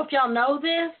don't know if y'all know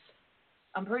this.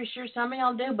 I'm pretty sure some of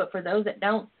y'all do, but for those that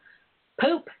don't,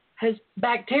 poop has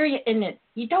bacteria in it.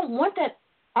 You don't want that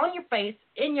on your face,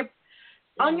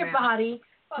 on your body.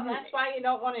 Well, that's why you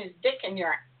don't want his dick in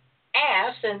your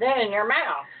ass and then in your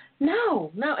mouth.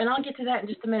 No, and I'll get to that in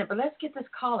just a minute, but let's get this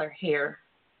caller here.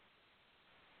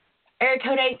 Area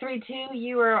code 832,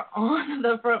 you are on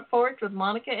the front porch with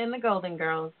Monica and the Golden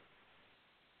Girls.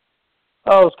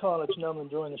 I was calling to let you know I'm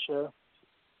enjoying the show.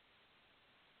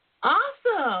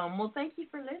 Awesome. Well, thank you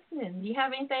for listening. Do you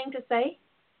have anything to say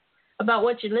about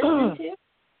what you're listening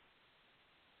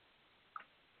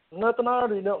to? Nothing I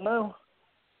already don't know.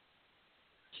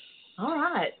 All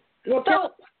right. Well,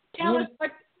 tell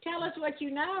us what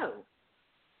you know.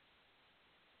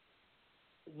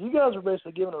 You guys are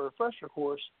basically giving a refresher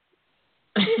course.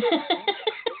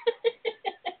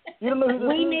 You don't know who this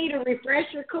We is? need a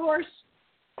refresher course.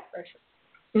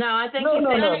 No, I think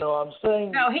No. I'm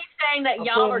saying. No, he's saying that I'm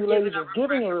y'all saying are you ladies are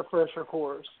giving a refresher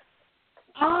course.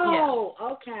 Oh,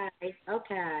 okay. Well, it's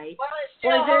Was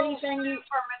still there homeschool anything you?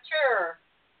 for mature.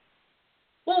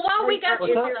 Well, while we got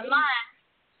you on that? the line,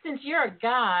 since you're a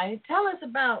guy, tell us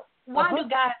about why do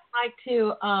guys like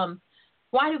to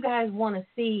why do guys want to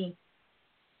see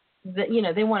that,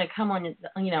 they want to come on,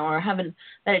 or having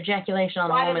that ejaculation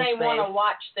on a woman's face? Why do they want to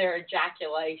watch their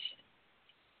ejaculation?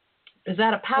 Is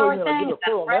that a power Get thing? a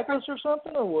pearl necklace or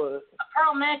something, or what? A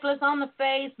pearl necklace on the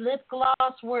face, lip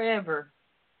gloss, wherever.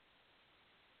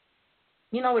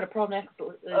 You know what a pearl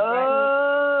necklace is,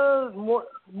 right?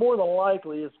 More than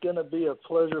likely, it's going to be a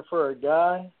pleasure for a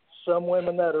guy. Some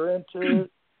women that are into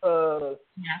it,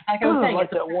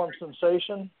 like that warm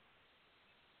sensation.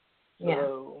 Yeah.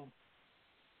 So,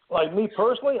 like me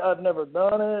personally, I've never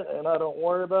done it, and I don't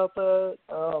worry about that.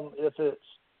 If it's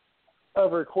a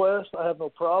request, I have no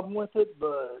problem with it,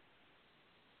 but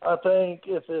I think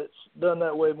if it's done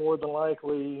that way, more than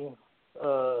likely,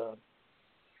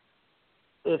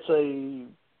 it's a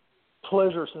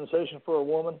pleasure sensation for a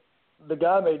woman. The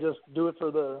guy may just do it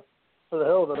for the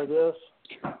hell of it, I guess.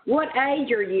 What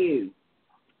age are you?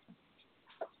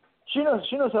 She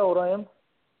knows how old I am.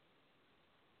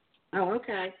 Oh,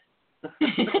 okay.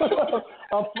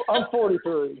 I'm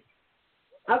 43.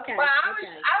 Okay. Well,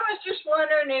 I was just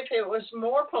wondering if it was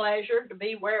more pleasure to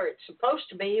be where it's supposed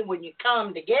to be when you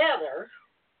come together,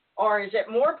 or is it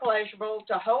more pleasurable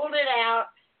to hold it out,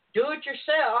 do it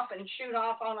yourself, and shoot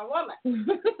off on a woman?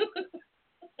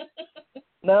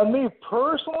 Now, me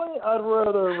personally, I'd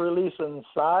rather release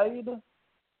inside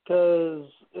because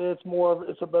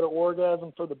it's a better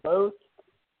orgasm for the both.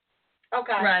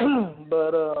 Okay. Right.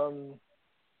 But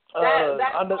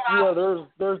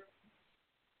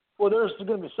there's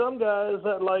going to be some guys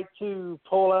that like to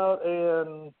pull out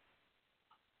and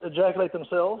ejaculate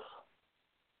themselves.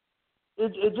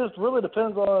 It just really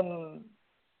depends on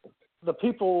the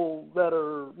people that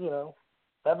are,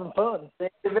 having fun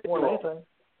more than anything.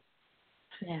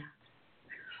 Yeah.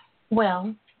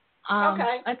 Well,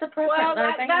 okay. That's a preference. Well,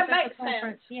 that makes sense.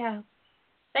 sense. Yeah.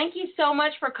 Thank you so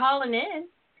much for calling in.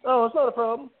 Oh, it's not a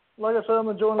problem. Like I said, I'm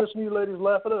enjoying listening to you ladies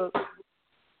laugh it up.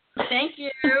 Thank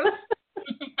you.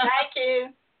 Thank you.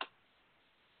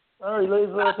 All right,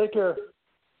 ladies, take care.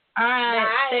 All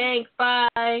right. Bye.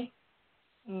 Thanks.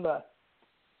 Bye. Bye.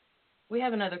 We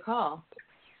have another call.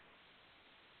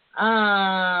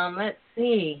 Let's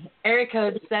see. Area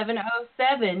code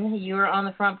 707. You are on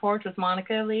the front porch with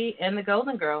Monica Lee and the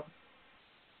Golden Girls.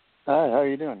 Hi, how are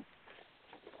you doing?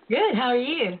 Good. How are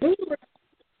you?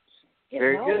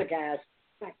 Very all good. the guys.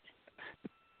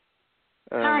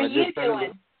 How are you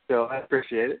doing? So I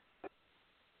appreciate it.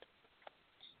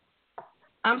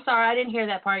 I'm sorry, I didn't hear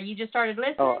that part. You just started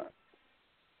listening? Oh,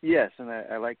 yes, and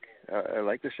I like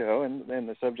the show, and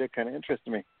the subject kind of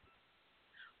interested me.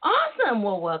 Awesome.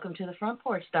 Well, welcome to the front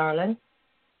porch, darling.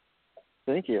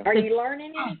 Thank you. Are you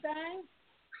learning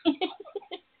anything?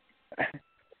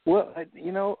 Well,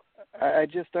 I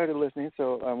just started listening,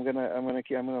 so I'm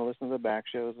gonna listen to the back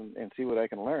shows and see what I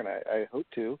can learn. I hope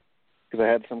to, because I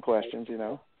had some questions,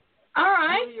 All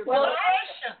right. Well,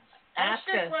 questions. Ask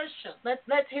your us. questions.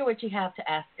 Let's hear what you have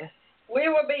to ask us. We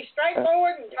will be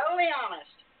straightforward and totally honest.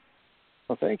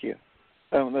 Well, thank you.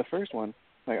 The first one,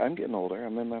 I'm getting older.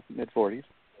 I'm in my mid-40s,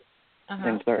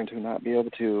 and starting to not be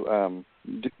able to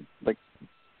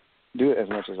do it as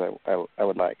much as I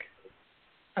would like.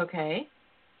 Okay.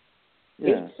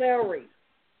 Yeah. Eat celery.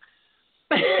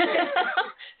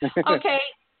 Okay.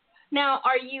 Now,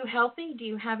 are you healthy? Do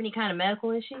you have any kind of medical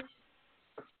issues?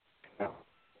 No.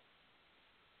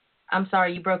 I'm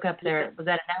sorry, you broke up there. Was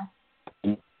that a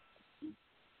no?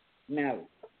 No.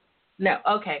 No.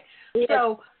 Okay. Yeah.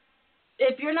 So,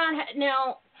 if you're not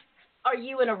now, are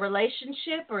you in a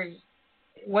relationship or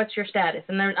what's your status?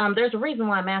 And there's a reason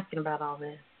why I'm asking about all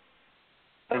this.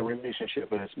 A relationship,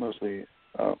 but it's mostly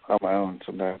on my own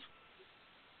sometimes.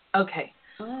 Okay.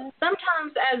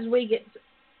 Sometimes as we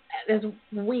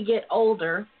get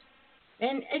older,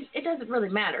 and it doesn't really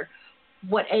matter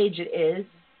what age it is,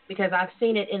 because I've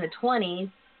seen it in the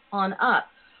 20s on up,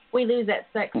 we lose that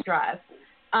sex drive.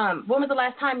 When was the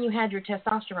last time you had your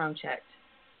testosterone checked?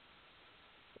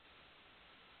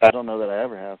 I don't know that I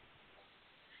ever have.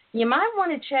 You might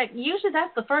want to check. Usually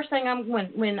that's the first thing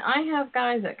when I have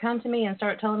guys that come to me and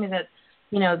start telling me that,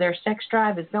 their sex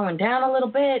drive is going down a little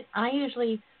bit, I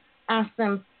usually ask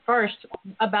them first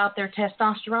about their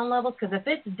testosterone levels, because if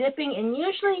it's dipping, and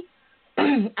usually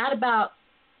at about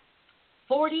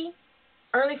 40,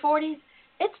 early 40s,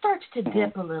 it starts to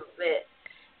dip a little bit.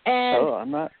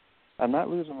 And I'm not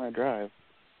losing my drive,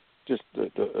 just the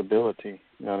ability.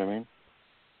 You know what I mean?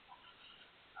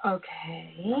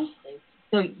 Okay.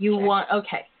 So you want,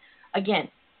 okay. Again,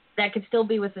 that could still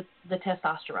be with the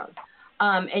testosterone.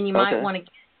 And you might want to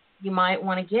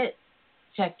get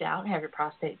checked out, have your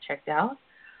prostate checked out.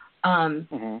 And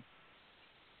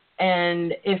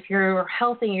if you're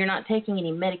healthy and you're not taking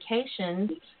any medications,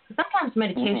 sometimes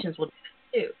medications will do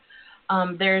that too. I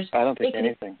don't take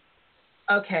anything.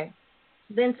 Okay.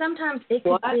 Then sometimes it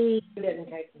could be.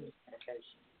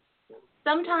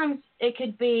 Sometimes it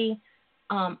could be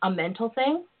a mental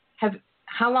thing.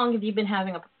 How long have you been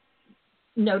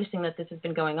noticing that this has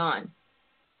been going on?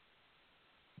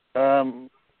 I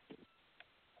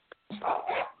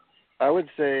would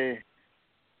say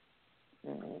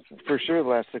for sure the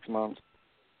last 6 months.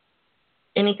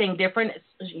 Anything different?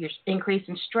 Your increase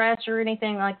in stress or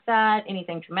anything like that?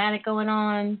 Anything traumatic going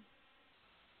on?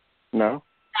 No.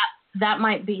 That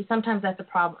might be. Sometimes that's a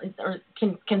problem, or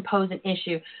can pose an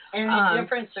issue. Any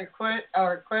difference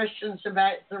or questions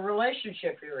about the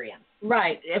relationship you're in?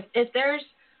 Right. If there's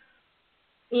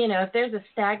a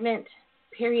stagnant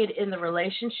period in the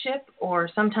relationship, or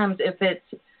sometimes if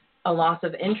it's a loss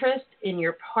of interest in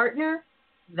your partner,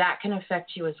 that can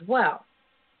affect you as well.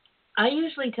 I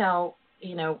usually tell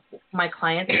my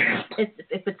clients,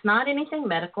 if it's not anything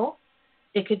medical,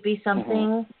 it could be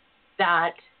something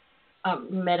that.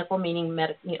 Medical meaning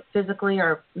physically,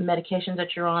 or medications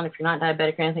that you're on if you're not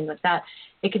diabetic or anything like that.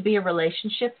 It could be a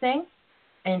relationship thing,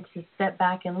 and to step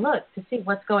back and look to see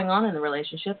what's going on in the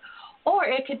relationship. Or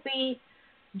it could be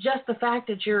just the fact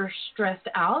that you're stressed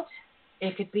out.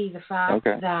 It could be the fact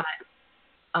that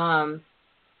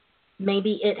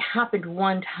maybe it happened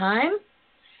one time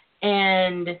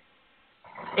and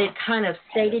it kind of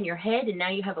stayed in your head, and now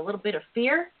you have a little bit of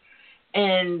fear,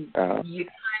 and you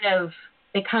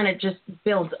it kind of just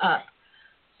builds up.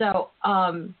 So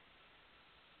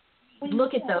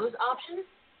look at those options.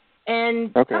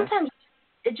 And sometimes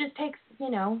it just takes,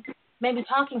 maybe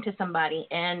talking to somebody.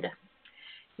 And,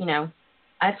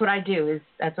 that's what I do.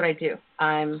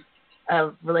 I'm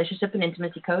a relationship and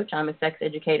intimacy coach. I'm a sex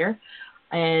educator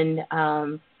and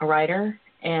a writer.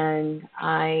 And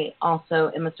I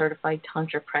also am a certified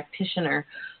Tantra practitioner.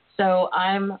 So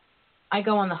I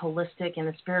go on the holistic and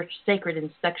the sacred and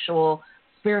spiritual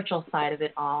side of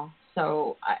it all.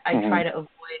 So I try to avoid,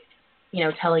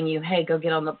 telling you, hey, go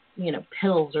get on the,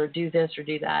 pills or do this or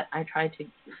do that. I try to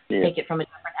take it from a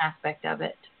different aspect of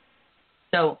it.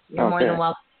 So you're more than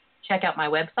welcome to check out my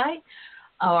website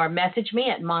or message me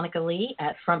at Monica Lee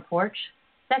at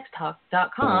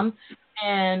frontporchsextalk.com,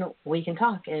 and we can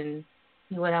talk and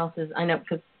see what else is. I know,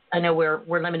 because I know we're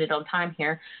limited on time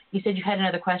here. You said you had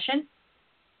another question?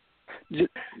 Just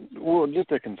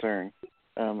a concern.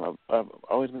 I've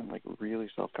always been really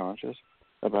self-conscious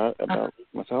about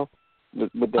myself.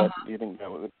 Would that? Do you think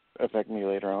that would affect me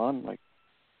later on?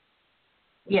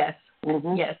 Yes.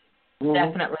 Yes, definitely.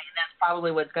 And that's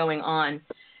probably what's going on.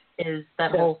 Is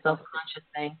that whole self-conscious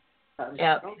thing?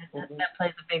 Yeah, that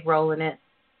plays a big role in it.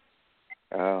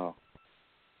 Oh.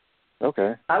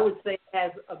 Okay. I would say it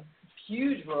has a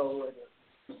huge role in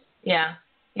it. Yeah.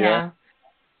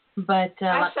 But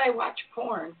I say watch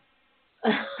porn.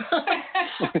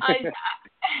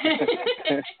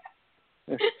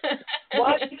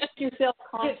 Why makes you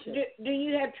self-conscious? Do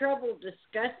you have trouble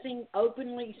discussing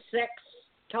openly sex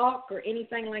talk or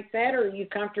anything like that, or are you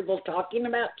comfortable talking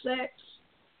about sex?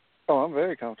 Oh, I'm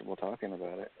very comfortable talking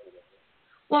about it.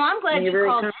 Well, I'm glad you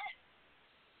called in.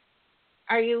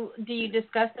 Do you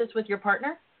discuss this with your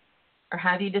partner? Or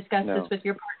have you discussed No. this with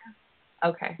your partner?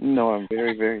 Okay. No, I'm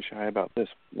very, very shy about this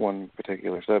one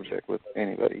particular subject with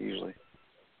anybody usually.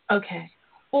 Okay.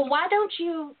 Well, why don't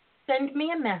you send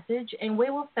me a message and we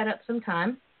will set up some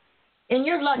time. And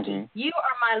you're lucky. Mm-hmm. You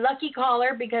are my lucky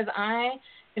caller because I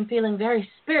am feeling very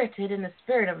spirited in the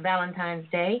spirit of Valentine's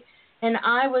Day. And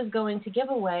I was going to give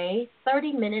away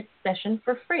 30-minute session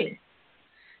for free.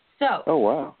 So. Oh,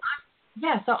 wow.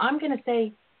 So I'm going to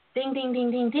say, ding, ding,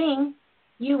 ding, ding, ding,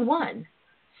 you won.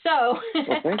 So.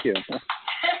 Well, thank you.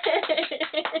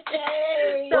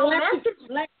 So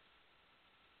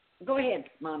go ahead,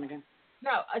 Monica.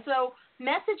 No, so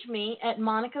message me at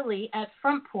Monica Lee at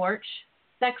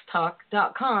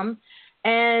frontporchsextalk.com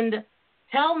and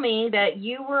tell me that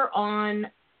you were on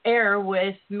air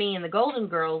with me and the Golden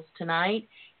Girls tonight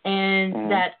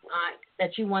and that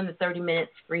you won the 30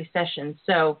 minutes free session.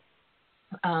 So,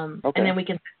 and then we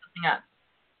can set something up.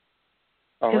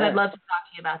 Because I'd love to talk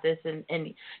to you about this, and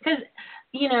because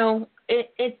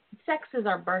sex is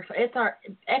our birthright. It's our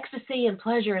ecstasy and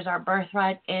pleasure is our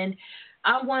birthright, and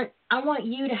I want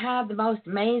you to have the most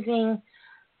amazing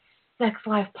sex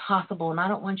life possible, and I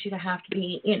don't want you to have to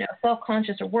be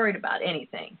self-conscious or worried about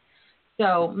anything.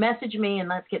 So message me and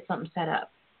let's get something set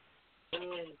up.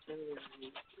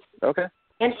 Okay.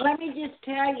 And let me just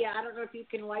tell you, I don't know if you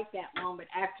can wait that long, but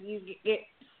after you get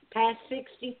past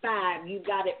 65, you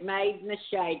got it made in the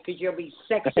shade because you'll be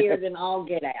sexier than all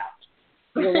get out.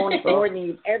 You'll want it more than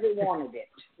you've ever wanted it.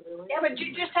 Yeah, but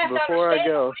you just have to Before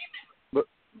understand.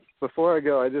 Before I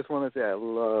go, I just want to say I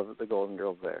love the Golden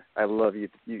Girls there. I love you.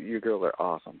 You girls are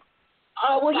awesome.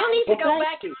 Oh, well, you need to go Thank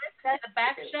back and listen to the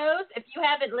back shows. If you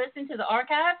haven't listened to the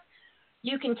archives,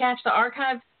 you can catch the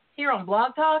archives here on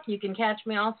Blog Talk. You can catch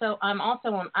me also. I'm also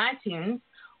on iTunes,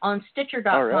 on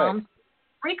Stitcher.com,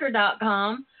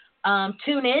 Spreaker.com,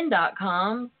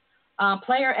 TuneIn.com,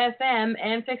 Player FM,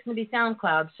 and Fixing to Be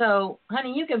SoundCloud. So,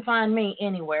 honey, you can find me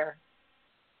anywhere.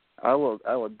 I will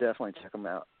definitely check them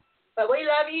out. But we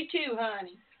love you too,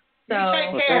 honey. So, You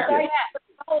take care.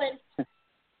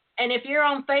 And if you're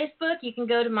on Facebook, you can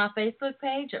go to my Facebook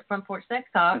page at Front Porch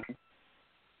Sex Talk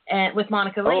and with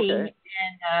Monica Lee and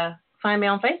find me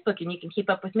on Facebook, and you can keep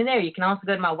up with me there. You can also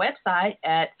go to my website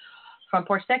at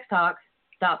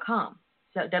frontporchsextalk.com.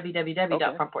 So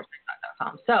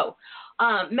www.frontporchsextalk.com. So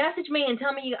message me and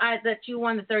tell me that you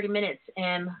won the 30 minutes,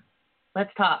 and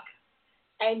let's talk.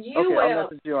 And you will. will. I'll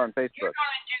message you on Facebook. You're going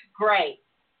to do great.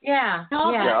 Yeah.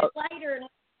 Call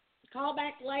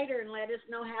back later and let us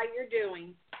know how you're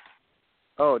doing.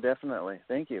 Oh, definitely.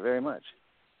 Thank you very much.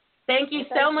 Thank you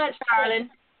so much, darling.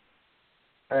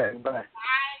 All right, bye.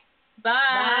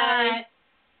 Bye.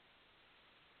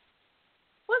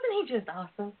 Wasn't he just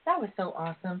awesome? That was so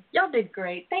awesome. Y'all did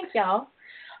great. Thanks, y'all.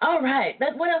 All right.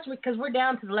 What else? Because we're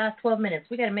down to the last 12 minutes.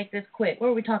 We got to make this quick. What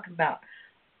are we talking about?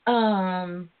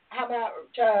 How about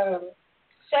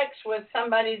sex with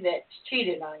somebody that's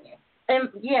cheated on you?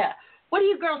 Yeah. What do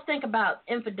you girls think about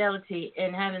infidelity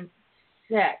and having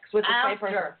sex with the same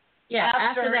person? Yeah,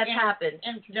 after that's happened.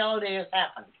 Infidelity has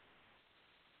happened.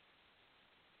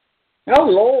 Oh,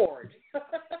 Lord.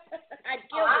 I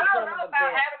don't know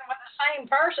about having it with the same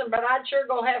person, but I'd sure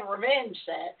go have revenge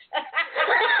sex.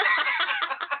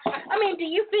 I mean, do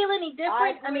you feel any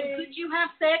different? I mean, could you have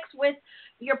sex with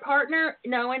your partner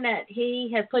knowing that he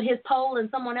has put his pole in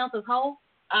someone else's hole?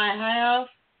 I have.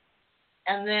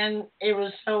 And then I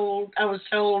was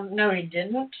told, no, he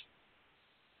didn't.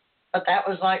 But that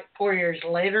was like 4 years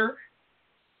later.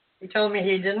 He told me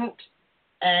he didn't.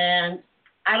 And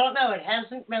I don't know, it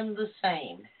hasn't been the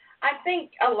same. I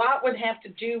think a lot would have to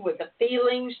do with the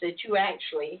feelings that you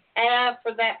actually have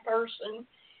for that person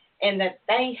and that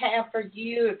they have for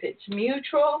you. If it's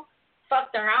mutual,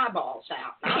 fuck their eyeballs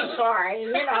out. I'm sorry.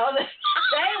 They would never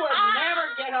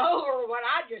get over what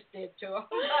I just did to them.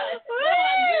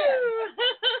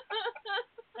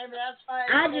 Maybe that's why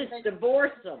I just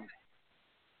divorce them.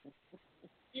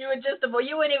 You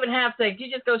wouldn't even have sex. You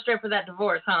just go straight for that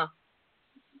divorce, huh?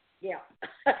 Yeah.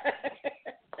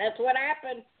 That's what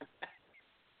happened.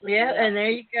 Yeah, and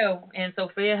there you go. And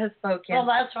Sophia has spoken. Well,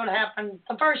 that's what happened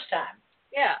the first time.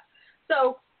 Yeah.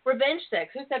 So, revenge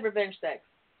sex. Who said revenge sex?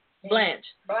 Blanche.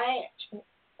 Blanche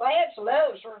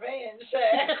loves revenge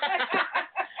sex.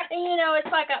 And,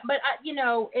 it's like,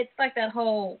 it's like that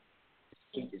whole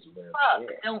fuck.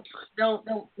 Don't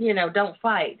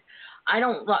fight.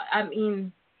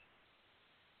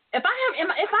 If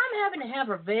I'm having to have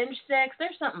revenge sex,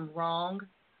 there's something wrong.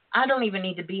 I don't even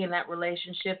need to be in that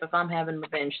relationship if I'm having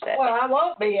revenge sex. Well, I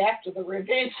won't be after the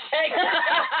revenge sex.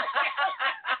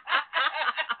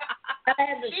 I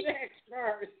had the sex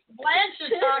first. Blanche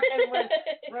is talking with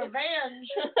revenge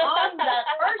on that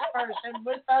first person. expiration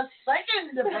with a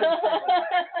second person.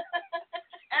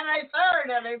 And a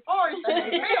third and a fourth and a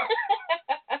fifth.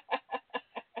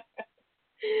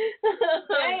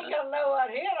 They ain't gonna know what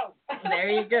hit them. There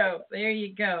you go. There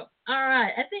you go. All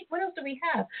right. I think, what else do we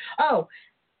have? Oh,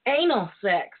 anal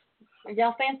sex.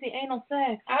 Y'all fancy anal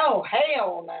sex? Oh,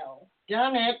 hell no.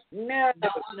 Done it. No.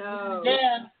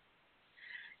 Done.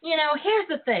 You know, here's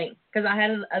the thing, because I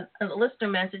had a listener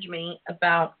message me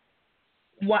about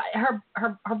why her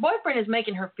boyfriend is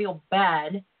making her feel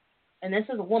bad, and this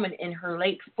is a woman in her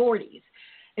late 40s,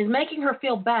 is making her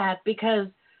feel bad because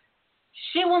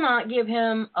she will not give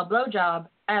him a blowjob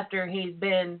after he's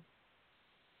been,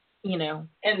 you know,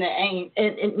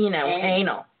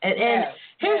 anal. And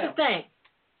here's the thing.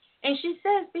 And she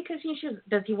says because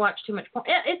does he watch too much porn?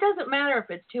 It doesn't matter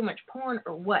if it's too much porn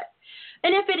or what.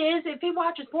 And if it is, if he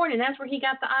watches porn and that's where he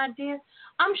got the idea,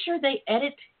 I'm sure they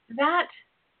edit that.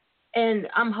 And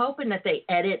I'm hoping that they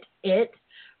edit it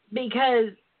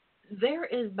because there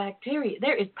is bacteria.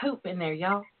 There is poop in there,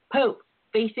 y'all. Poop.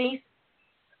 Feces.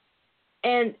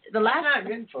 And That's not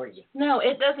good for you. No,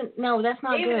 it doesn't. No, that's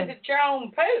not Even good. if it's your own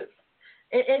poop.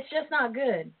 It's just not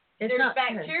good. It's There's not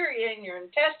bacteria in your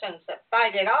intestines that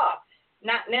fight it off,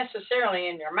 not necessarily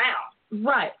in your mouth. good.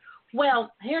 Right.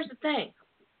 Well, here's the thing.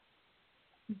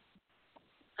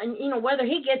 And you know whether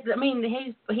he gets. I mean,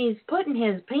 he's putting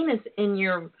his penis in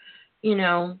your, you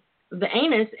know, the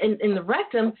anus in the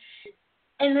rectum,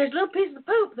 and there's little pieces of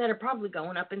poop that are probably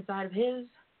going up inside of his,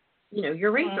 you know,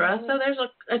 urethra. Mm-hmm. So there's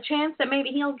a chance that maybe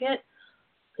he'll get,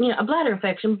 you know, a bladder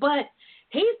infection. But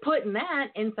he's putting that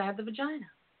inside the vagina.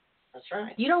 That's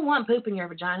right. You don't want poop in your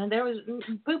vagina.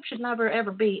 Poop should never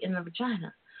ever be in the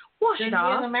vagina. Wash Shouldn't it be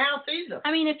off. in the mouth either.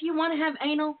 I mean, if you want to have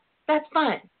anal, that's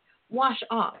fine. Wash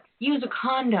off. Use a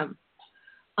condom.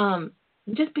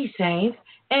 Just be safe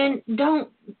and don't.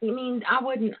 I mean,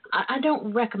 I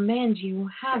don't recommend you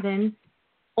having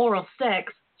oral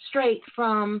sex straight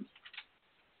from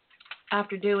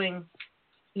after doing,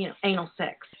 you know, anal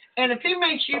sex. And if he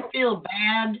makes you feel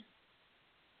bad,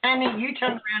 I mean, you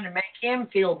turn around and make him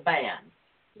feel bad.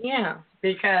 Yeah.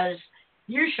 Because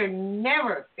you should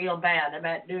never feel bad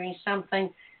about doing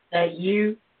something that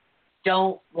you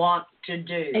don't want to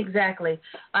do. Exactly.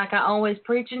 Like I always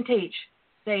preach and teach,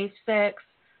 safe sex,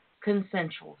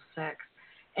 consensual sex.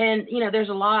 And, you know, there's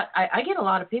a lot, I get a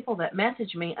lot of people that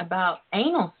message me about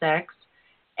anal sex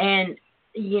and,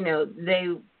 you know, they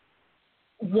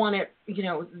want it, you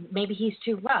know, maybe he's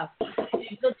too rough.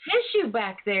 The tissue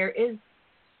back there is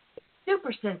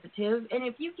super sensitive, and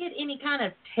if you get any kind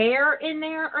of tear in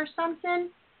there or something,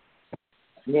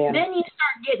 then you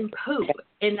start getting poop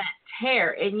in that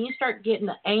tear, and you start getting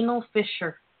the anal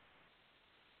fissure.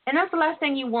 And that's the last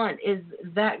thing you want is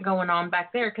that going on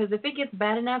back there, because if it gets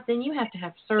bad enough, then you have to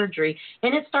have surgery,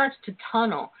 and it starts to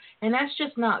tunnel, and that's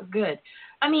just not good.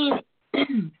 I mean,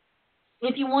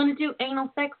 if you want to do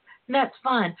anal sex, that's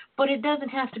fine, but it doesn't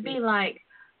have to be like,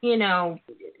 you know,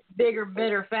 bigger,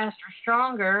 better, faster,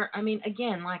 stronger. I mean,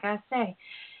 again, like I say,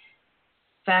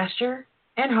 faster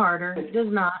and harder does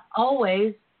not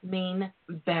always mean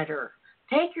better.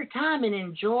 Take your time and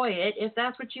enjoy it if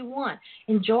that's what you want.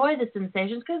 Enjoy the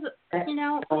sensations because, you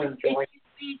know, it can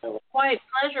be quite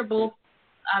pleasurable,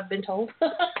 I've been told. I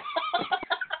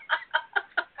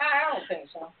don't think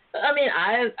so. I mean,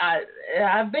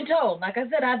 I've been told. Like I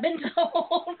said, I've been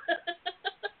told.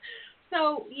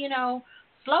 So, you know,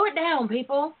 slow it down,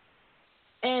 people.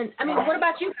 And, I mean, what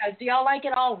about you guys? Do y'all like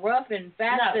it all rough and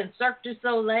fast and Cirque du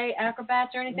Soleil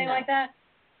acrobats or anything like that?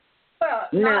 Well,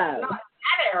 not in that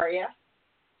area.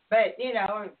 But, you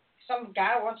know, some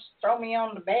guy wants to throw me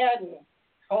on the bed and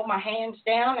hold my hands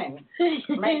down and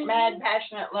make mad,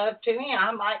 passionate love to me.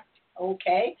 I'm like,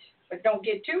 okay, but don't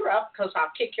get too rough because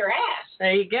I'll kick your ass.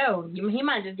 There you go. He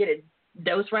might just get a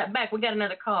dose right back. We got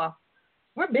another call.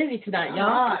 We're busy tonight, y'all.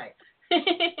 All right.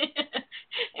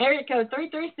 Area code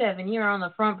 337. You're on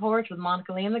the front porch with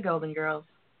Monica Lee and the Golden Girls.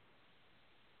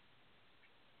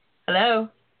 Hello.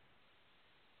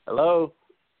 Hello.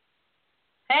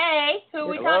 Hey, who are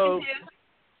we talking to?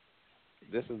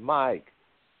 This is Mike.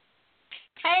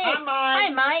 Hey. Hi, Mike. Hi,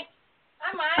 Mike.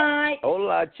 Hi, Mike.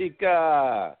 Hola,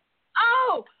 chica.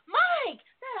 Oh, Mike.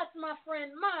 That's my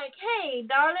friend Mike. Hey,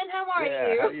 darling, how are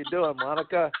you? How you doing,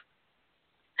 Monica?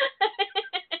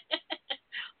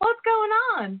 What's going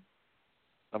on?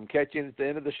 I'm catching at the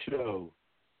end of the show.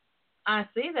 I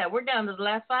see that. We're down to the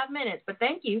last 5 minutes, but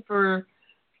thank you for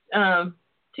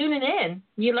tuning in.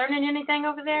 You learning anything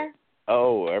over there?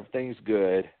 Oh, everything's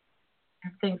good.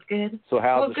 Everything's good. So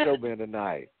how's the good. show been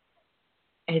tonight?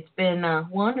 It's been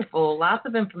wonderful. Lots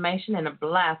of information and a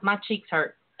blast. My cheeks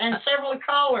hurt. And several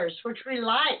callers, which we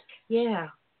like. Yeah.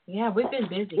 Yeah, we've been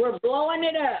busy. We're blowing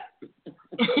it up.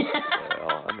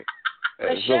 Well, I mean, so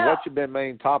Michelle. what's your been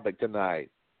main topic tonight?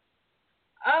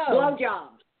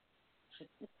 Blowjobs.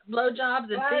 Blowjobs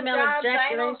and female Blowjobs,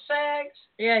 anal ejaculation. sex,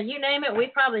 Yeah, you name it, we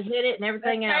probably hit it and the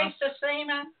everything else. taste of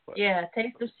semen. Yeah,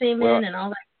 taste of semen Well- and all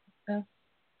that stuff.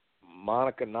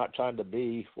 Monica, not trying to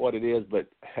be what it is, but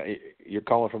you're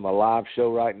calling from a live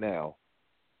show right now.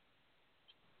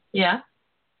 Yeah.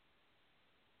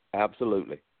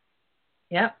 Absolutely.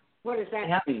 Yep. What does that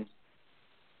Yep. mean?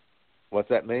 What's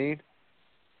that mean?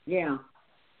 Yeah.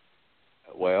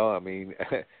 Well, I mean,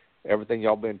 everything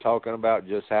y'all been talking about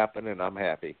just happened, and I'm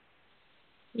happy.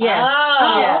 Yeah.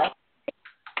 Oh. Yeah.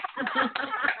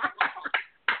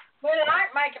 Well, it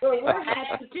might make it Well, feel we're happy.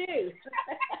 happy too.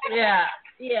 Yeah.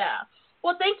 Yeah.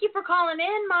 Well, thank you for calling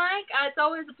in, Mike. It's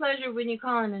always a pleasure when you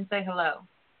call in and say hello.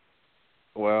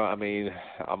 Well, I mean,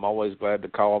 I'm always glad to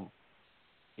call,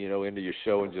 into your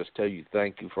show and just tell you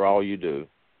thank you for all you do.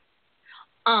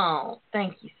 Oh,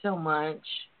 thank you so much.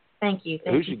 Thank you.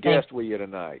 Who's your guest with you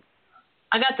tonight?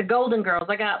 I got the Golden Girls.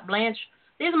 I got Blanche.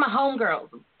 These are my home girls.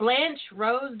 Blanche,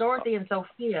 Rose, Dorothy, and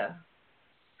Sophia.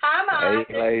 Hi, Mike.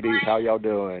 Hey, ladies, how y'all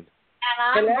doing? And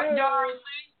I'm Hello. Dorothy.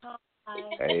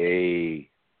 Hey,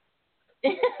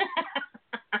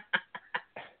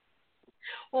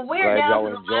 Well, we're glad down y'all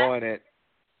to the enjoying it.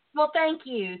 Well, thank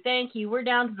you. Thank you. We're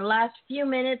down to the last few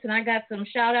minutes, and I got some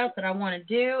shout-outs that I want to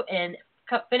do and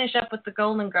finish up with the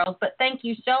Golden Girls. But thank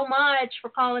you so much for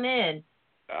calling in.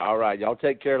 All right, y'all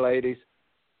take care, ladies.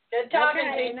 Good talking to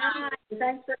Okay, you. nice.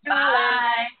 Thanks for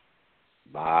calling.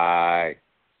 Bye. Bye.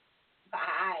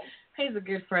 Bye. He's a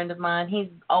good friend of mine.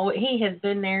 He has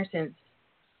been there since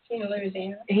In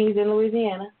Louisiana. he's in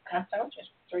Louisiana. I told you,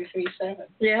 337.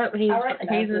 Yeah, he's I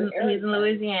recognize the area. in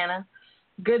Louisiana.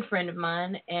 Good friend of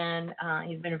mine, and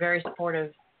he's been very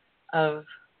supportive of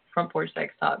Front Porch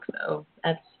Sex Talk. So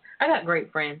I got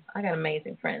great friends. I got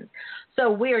amazing friends.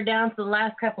 So we are down to the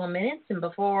last couple of minutes, and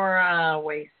before I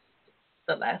waste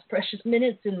the last precious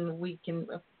minutes, and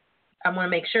I want to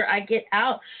make sure I get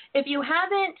out. If you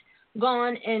haven't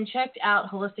gone and checked out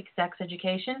Holistic Sex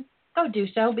Education, go do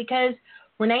so, because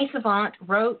Renee Savant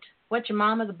wrote What Your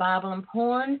Mama, the Bible, and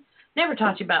Porn Never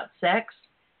Taught You About Sex,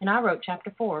 and I wrote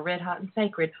Chapter 4, Red Hot and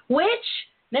Sacred, which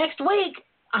next week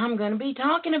I'm going to be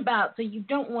talking about, so you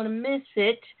don't want to miss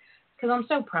it, because I'm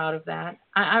so proud of that.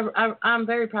 I'm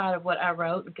very proud of what I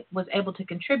wrote, was able to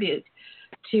contribute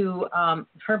to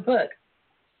her book,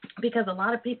 because a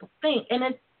lot of people think, and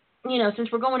it's, since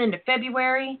we're going into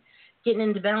February, getting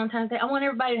into Valentine's Day, I want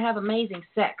everybody to have amazing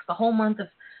sex the whole month of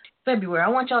February. I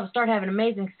want y'all to start having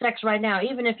amazing sex right now,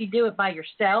 even if you do it by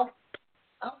yourself.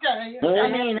 Okay.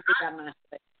 I mean,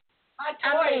 My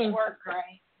toys work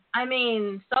great. I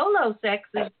mean, solo sex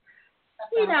is,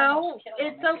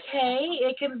 it's okay.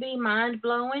 It can be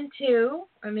mind-blowing, too.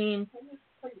 I mean,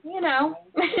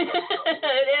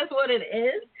 it is what it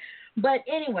is. But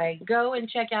anyway, go and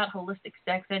check out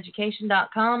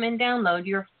holisticsexeducation.com and download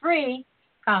your free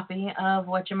copy of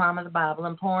What Your Mama, the Bible,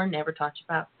 and Porn Never Taught You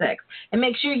About Sex. And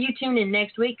make sure you tune in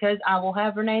next week, because I will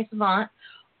have Renee Savant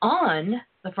on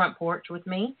the front porch with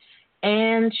me,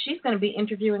 and she's going to be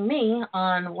interviewing me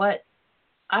on what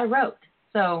I wrote.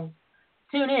 So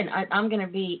tune in. I'm going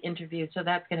to be interviewed, so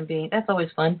that's always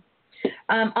fun.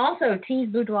 Also, Tease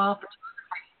Boudoir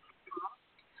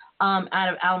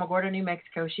out of Alamogordo, New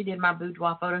Mexico. She did my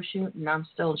boudoir photo shoot, and I'm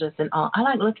still just in awe. I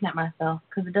like looking at myself,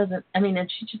 because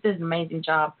she just did an amazing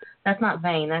job. That's not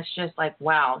vain. That's just like,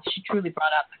 wow, she truly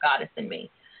brought out the goddess in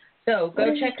me. So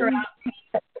go check her out,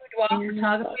 Boudoir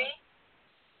Photography.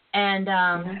 And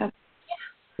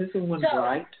This is one so,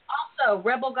 right. also,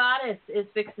 Rebel Goddess is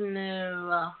fixing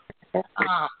to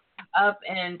up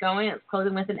and going. It's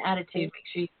clothing with an attitude. Make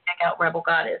sure you check out Rebel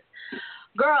Goddess.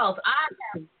 Girls, I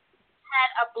have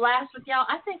had a blast with y'all.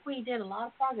 I think we did a lot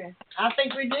of progress. I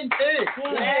think we did too.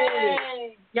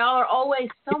 Yay. Y'all are always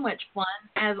so much fun.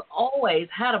 As always,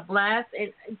 had a blast.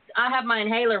 I have my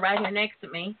inhaler right here next to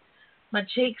me. My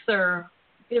cheeks are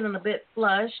feeling a bit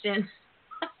flushed, and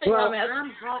Well,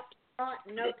 I'm hot,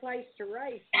 no place to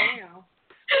race now.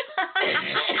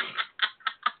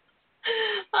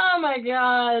 Oh my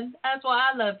God. That's why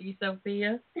I love you,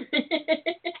 Sophia.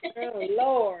 Oh,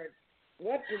 Lord.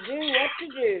 What to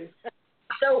do?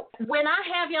 So when I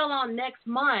have y'all on next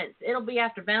month, it'll be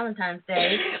after Valentine's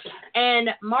Day, and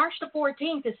March the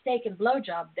 14th is Steak and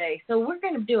Blowjob Day. So we're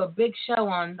going to do a big show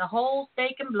on the whole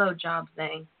steak and blowjob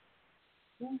thing.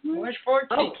 Mm-hmm. March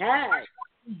 14th. Okay.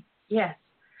 Yes.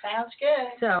 Sounds good.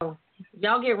 So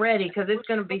y'all get ready, because it's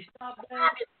going to be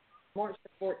March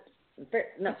the 14th.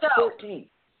 No, So- 14th.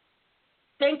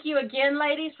 Thank you again,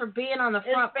 ladies, for being on the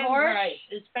front porch.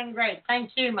 It's been great.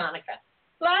 Thank you, Monica.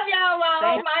 Love y'all all.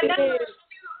 Thank My you. number is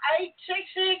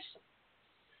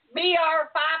 866-BR549.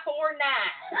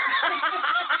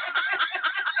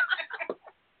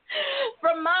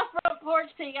 From my front porch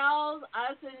to y'all's,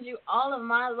 I send you all of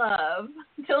my love.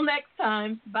 Until next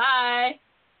time, bye.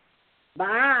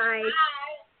 Bye.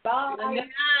 Bye. Good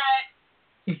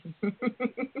night.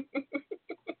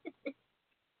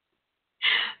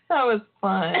 That was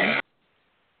fun.